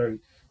they're just very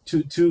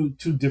two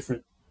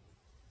different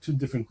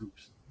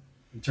groups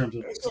in terms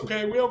of It's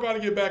okay. We don't got to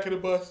get back in the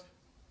bus.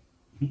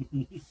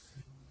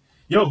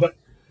 yo, but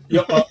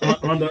yo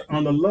on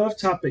the love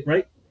topic,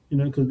 right? You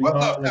know, because we What are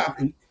love like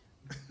topic?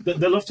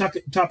 the love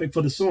topic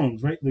for the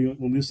songs, right? When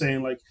we were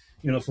saying like,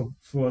 you know,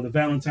 for the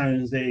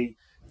Valentine's Day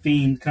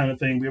themed kind of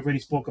thing, we already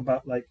spoke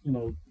about like, you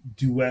know,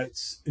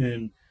 duets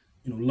and,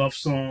 you know, love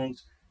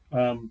songs.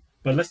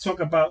 But let's talk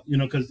about, you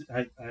know, because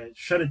I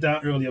shut it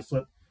down earlier.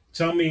 Flip,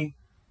 tell me,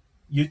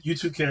 you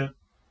two can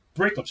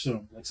breakup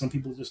song. Like some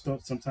people just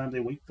thought sometimes they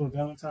wait for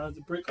Valentine's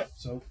to break up.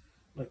 So,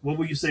 like, what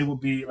would you say would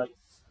be like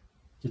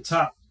your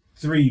top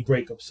three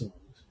breakup songs?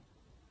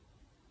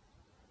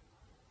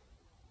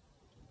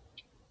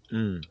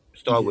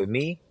 Start Yeah. with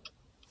me.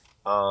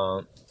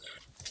 Um,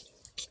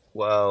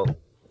 well,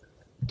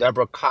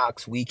 Deborah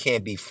Cox, "We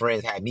Can't Be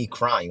Friends" had me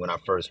crying when I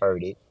first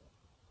heard it.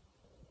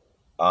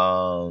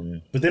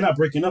 Um, But they're not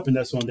breaking up in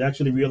that song. They're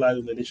actually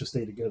realizing that they should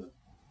stay together.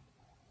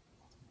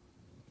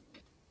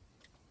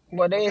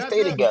 well, they Well, didn't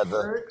stay goddamn you,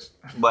 together, lyrics.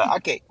 but I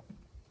can.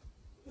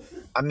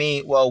 I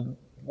mean, one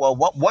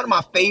of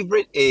my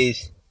favorite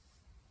is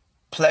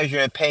 "Pleasure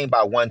and Pain"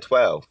 by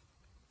 112.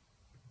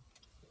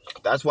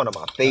 That's one of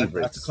my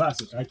That's a favorites.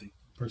 classic, I think.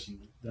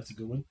 Personally, that's a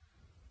good one.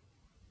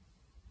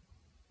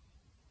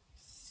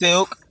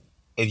 Silk,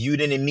 "If You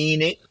Didn't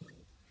Mean It."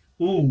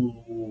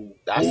 Ooh,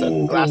 That's a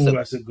that's ooh, a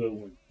that's a good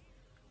one.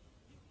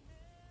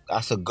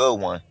 that's a good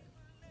one.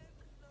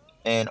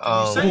 And Can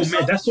you sing Oh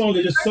man, something? that song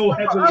is just so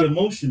heavily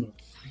emotional.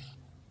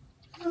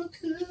 How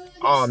could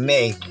I oh say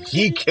man,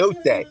 G killed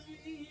that.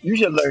 You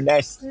should learn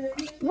that.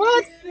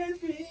 What?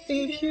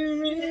 If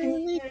you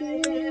really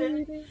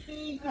did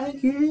I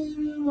it. give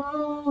you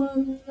all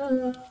the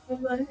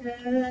love I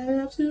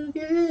have to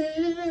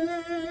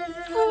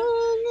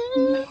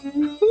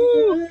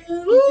Ooh,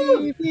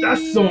 give? if That he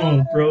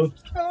song, bro.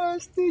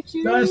 trusted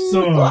That you.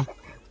 song.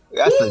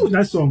 That's a Woo,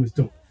 that song is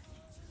dope.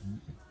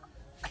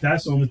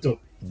 That song is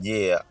dope.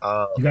 yeah.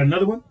 You got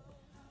another one?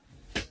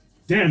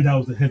 Damn, that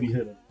was a heavy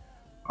hitter.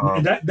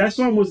 And Um, that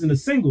song wasn't a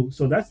single,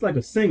 so that's like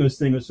a singer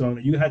song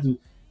that you had to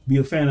be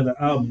a fan of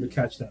the album to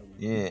catch that one.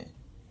 yeah.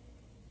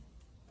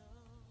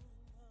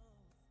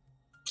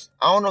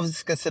 I don't know if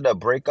it's considered a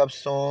breakup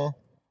song,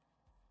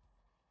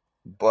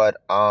 but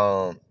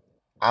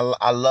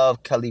I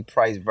love Kelly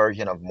Price's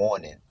version of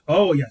 "Morning."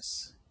 Oh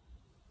yes,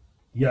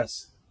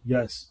 yes,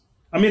 yes.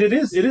 I mean, it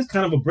is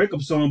kind of a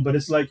breakup song, but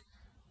it's like,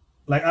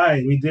 all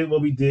right, we did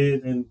what we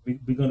did, and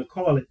we're gonna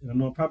call it. I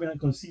know I'm probably not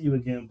gonna see you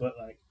again, but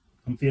like,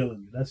 I'm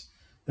feeling you.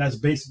 That's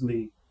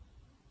basically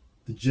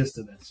the gist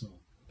of that song.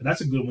 But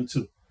that's a good one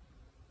too.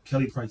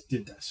 Kelly Price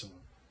did that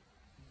song.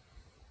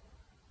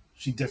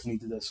 She definitely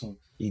did that song.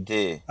 He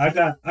did. I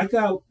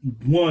got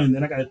one,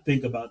 and I got to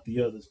think about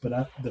the others.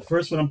 But the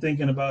first one I'm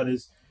thinking about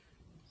is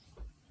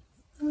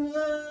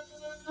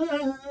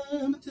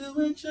I'm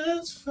doing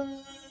just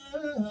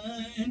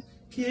fine,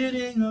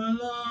 getting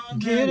along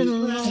Getting very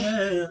along.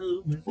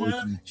 well with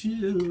without you.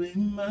 you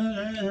in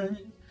my life.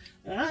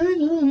 I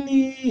don't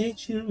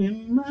need you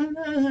in my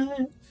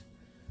life.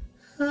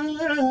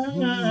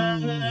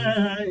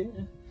 Mm.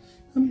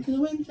 I, I'm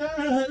doing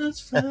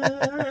just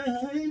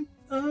fine.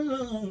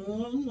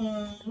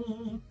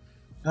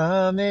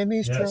 Oh, Made me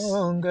yes.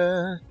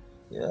 stronger.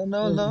 You're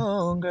no Mm.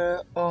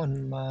 longer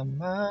on my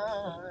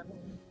mind.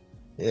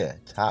 Yeah,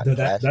 top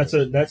That's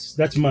classic.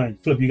 that's mine.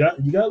 Flip, you got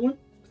one?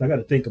 'Cause I got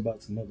to think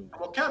about some other ones.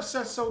 Well, Kev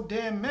said so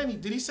damn many.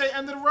 Did he say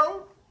end of the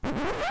road?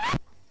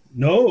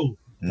 No,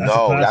 that's a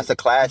No, classic. that's a I'm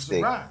classic.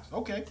 surprised.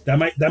 Okay.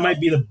 That might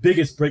be the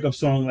biggest breakup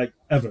song like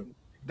ever.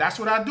 That's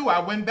what I do. I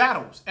win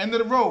battles. End of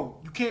the road.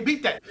 You can't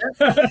beat that. Yeah?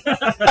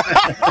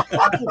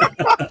 I do.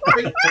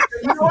 Hey,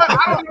 you know what?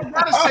 I don't even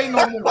gotta say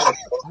no more.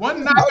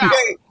 One knockout.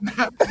 Okay.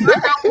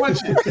 Knockout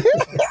punches.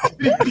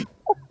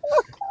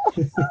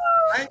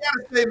 I ain't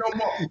gotta say no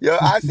more. Yo,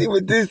 I see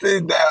what this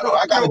is now. Yo,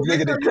 I yo, gotta make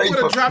dig in sure the you crate put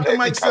a for drop the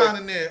mic because sign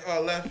in there,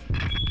 left.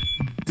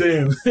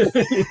 Damn.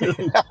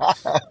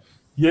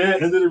 Yeah,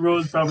 End of the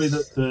Road is probably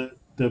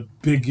the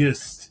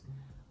biggest.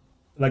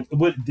 Like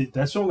what did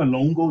that song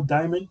alone go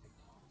diamond?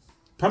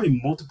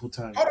 Probably multiple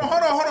times.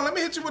 Hold on. Let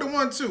me hit you with a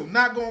 1-2.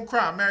 Not gonna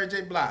cry. Mary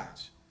J.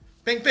 Blige.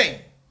 Bang bang.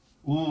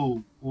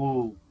 Ooh,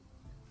 ooh,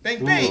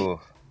 Bang ooh. bang. Ooh,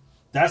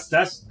 That's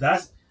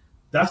the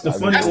that's a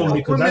funny That's good one the one.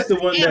 because that's woman's the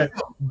one that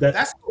anthem. that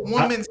That's the I,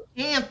 woman's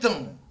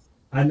anthem.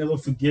 I never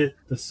forget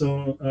the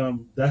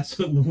song. That's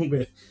the one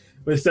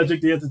where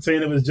Cedric the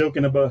Entertainer was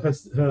joking about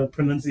her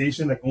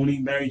pronunciation, like only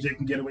Mary J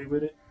can get away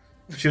with it.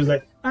 She was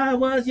like, "I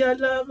was your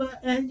lover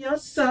and your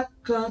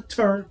sucker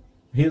turn."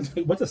 He was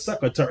like, "What's a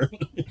sucker turn?"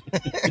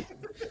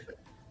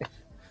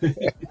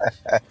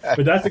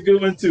 But that's a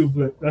good one too.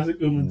 But that's a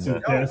good one too.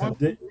 No. Yeah, Yo, that's one,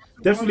 one,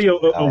 definitely a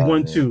Oh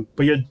man, 1-2.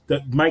 But yeah,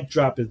 the mic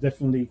drop is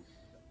definitely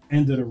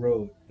end of the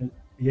road. And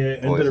yeah,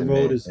 end of Boys the and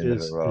road Men, is end of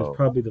the is road.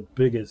 probably the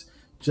biggest,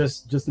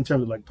 just in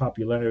terms of like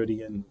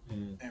popularity and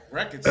and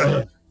record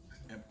sales.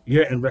 And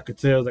yeah, and record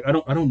sales. Like I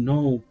don't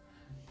know.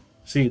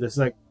 See, that's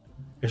like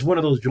it's one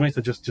of those joints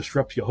that just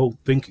disrupts your whole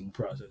thinking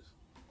process.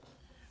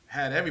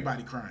 had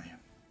everybody crying.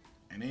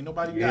 And ain't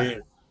nobody got Yeah,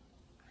 it.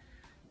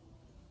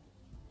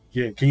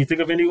 yeah. Can you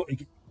think of any? Can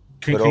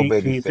Good can old you, can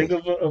baby you think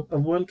face.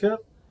 of one, Kev?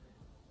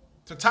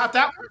 To top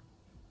that one?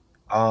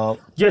 Um,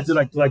 Yeah, to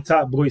like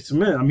Top Boys to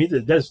Men. I mean,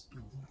 there's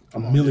a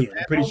Come on, man. million.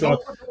 I'm pretty sure.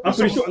 Don't put I'm this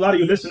pretty on. sure a lot of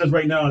your listeners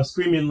right now are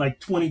screaming like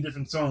 20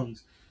 different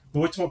songs. But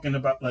we're talking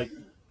about like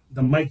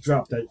the mic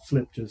drop that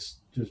Flip just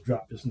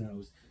dropped just now.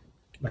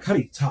 Like, how do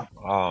you top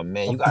oh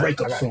man, a you got it. I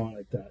breakup got it. song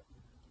like that?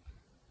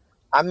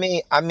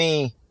 I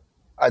mean,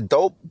 a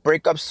dope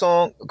breakup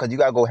song because you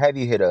gotta go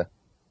heavy hitter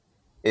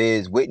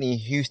is Whitney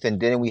Houston.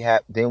 Then we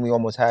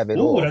almost have it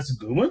Oh, all. that's a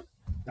good one.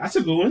 That's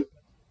a good one.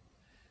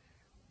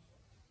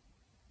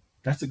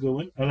 That's a good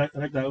one. I like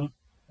that one.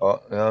 You know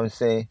what I'm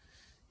saying?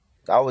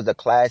 That was a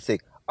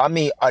classic. I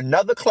mean,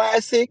 another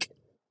classic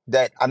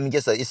that I mean,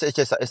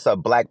 it's a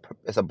black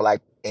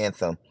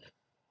anthem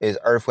is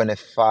Earth, Wind and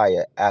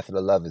Fire after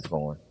the love is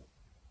gone.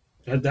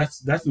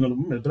 That's another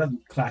one, but that's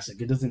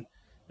classic. It doesn't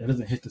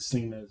hit the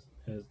same as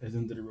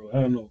End of the Road.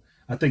 I don't know.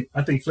 I think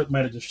Flip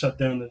might have just shut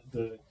down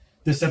the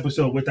this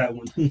episode with that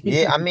one. Those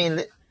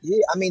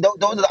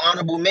are the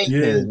honorable Yeah.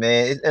 mentions,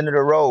 man. It's end of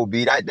the road, B.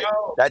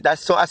 Yo, That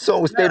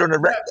song was stayed Rep,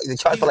 on Rep. the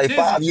chart for He's like dizzy.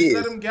 five Just let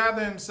years. him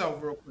gather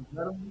himself real quick.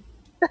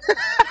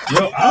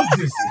 Yo, I'm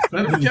dizzy.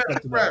 Let I'm him dizzy catch his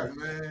after that breath, one.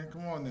 man.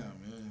 Come on now,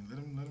 man. Let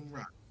him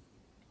rock.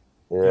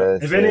 Yeah. Yeah,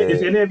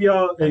 If any of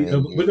y'all, I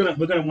mean, we're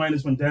gonna wind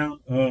this one down.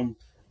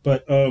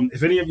 But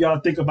if any of y'all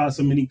think about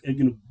some many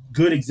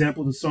good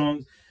examples of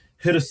songs,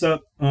 hit us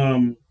up.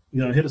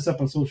 Hit us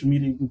up on social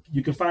media.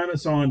 You can find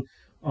us on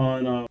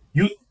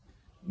you.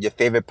 your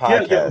favorite Yeah.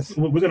 podcast.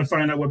 We're gonna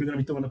find out where we're gonna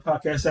be throwing the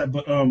podcast at.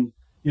 But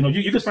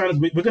you can find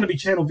us. We're gonna be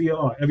channel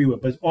VLR everywhere,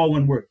 but it's all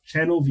one word: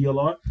 channel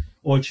VLR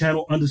or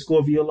channel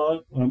underscore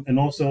VLR. And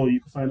also you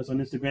can find us on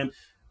Instagram.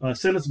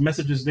 Send us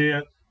messages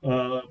there,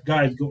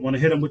 guys. Want to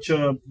hit them with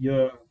your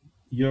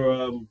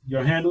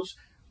handles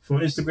for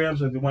Instagram.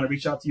 So if you want to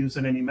reach out to you,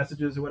 send any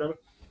messages or whatever.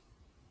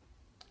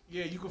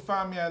 Yeah, you can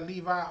find me at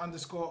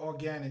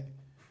Levi_organic.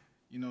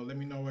 Let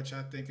me know what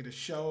y'all think of the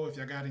show. If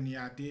y'all got any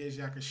ideas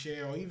y'all could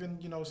share, or even,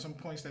 some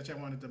points that y'all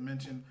wanted to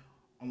mention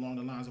along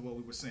the lines of what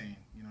we were saying.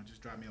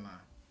 Just drop me a line.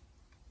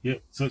 Yeah.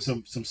 So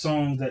some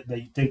songs that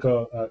you think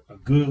are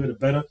good or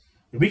better.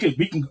 We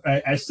can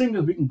as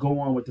singers we can go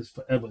on with this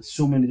forever.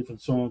 So many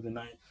different songs and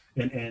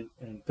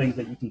things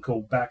that you can go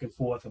back and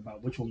forth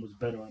about which one was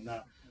better or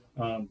not.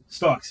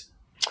 Starks.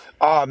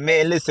 Oh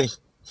man, listen,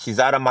 she's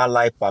out of my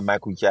life by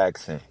Michael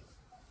Jackson.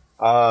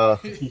 Uh,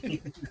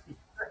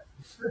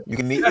 you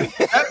can meet. He's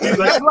like,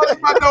 That's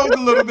rubbing my nose a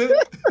little bit.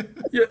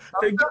 yeah.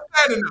 I'm just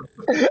saying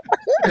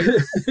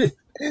enough.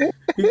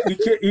 he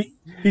can't.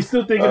 He's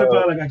still thinking uh,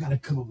 about like I gotta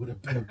come up with a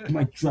better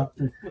mic drop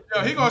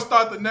Yo, he gonna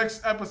start the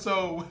next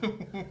episode with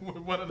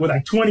one of with the.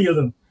 like 20 of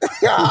them.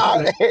 yeah,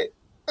 Like,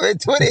 I mean,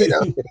 20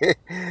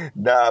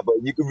 Nah, but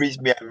you can reach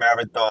me at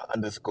marathon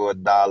underscore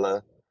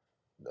dollar.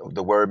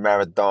 The word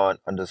marathon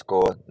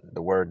underscore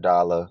the word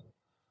dollar.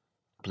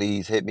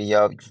 Please hit me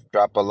up,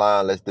 drop a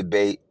line, let's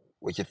debate.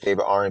 What's your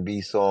favorite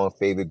R&B song,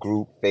 favorite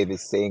group, favorite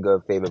singer,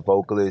 favorite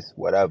vocalist,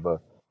 whatever.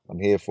 I'm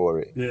here for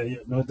it. yeah,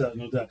 no doubt,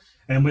 no doubt.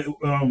 And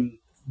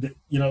the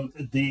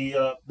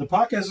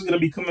podcast is going to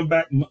be coming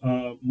back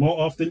more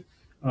often.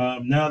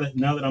 Now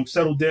that I'm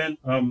settled in.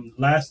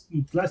 Last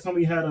time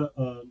we had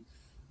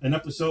an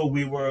episode,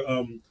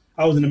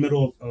 I was in the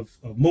middle of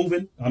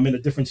moving. I'm in a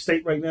different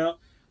state right now.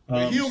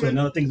 We're So human.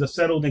 now that things are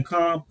settled and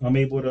calm, I'm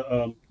able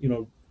to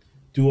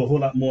do a whole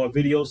lot more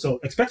videos. So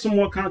expect some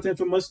more content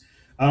from us.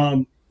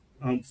 Um,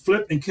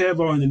 Flip and Kev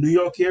are in the New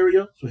York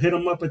area, so hit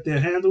them up at their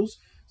handles.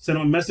 Send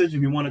them a message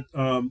if you want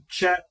to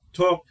chat,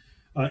 talk.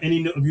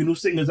 Any of you new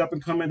singers up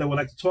and coming that would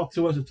like to talk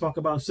to us and talk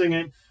about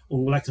singing,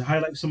 or would like to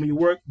highlight some of your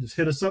work, just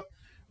hit us up.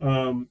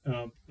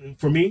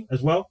 For me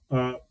as well,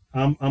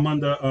 I'm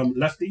under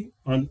Lefty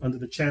under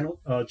the channel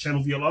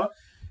VLR,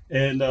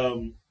 and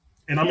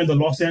I'm in the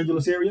Los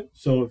Angeles area.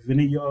 So if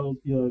any of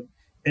your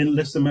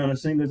endless amount of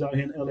singers out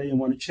here in LA and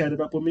want to chat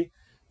it up with me,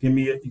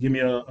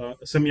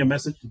 send me a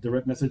message, a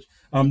direct message.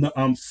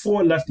 I'm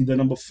for Lefty, the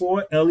number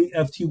 4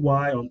 LEFTY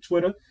on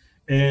Twitter,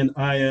 and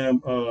I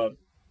am a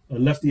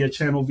Lefty at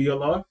Channel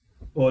VLR,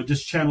 or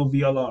just Channel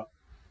VLR,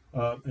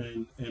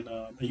 and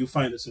you'll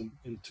find us in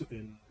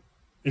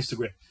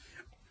Instagram.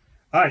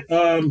 All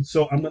right,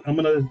 so I'm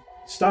gonna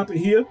stop it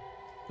here.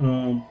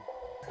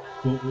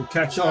 We'll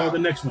catch y'all on the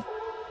next one.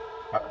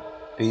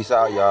 Peace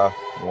out, y'all.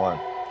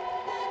 One.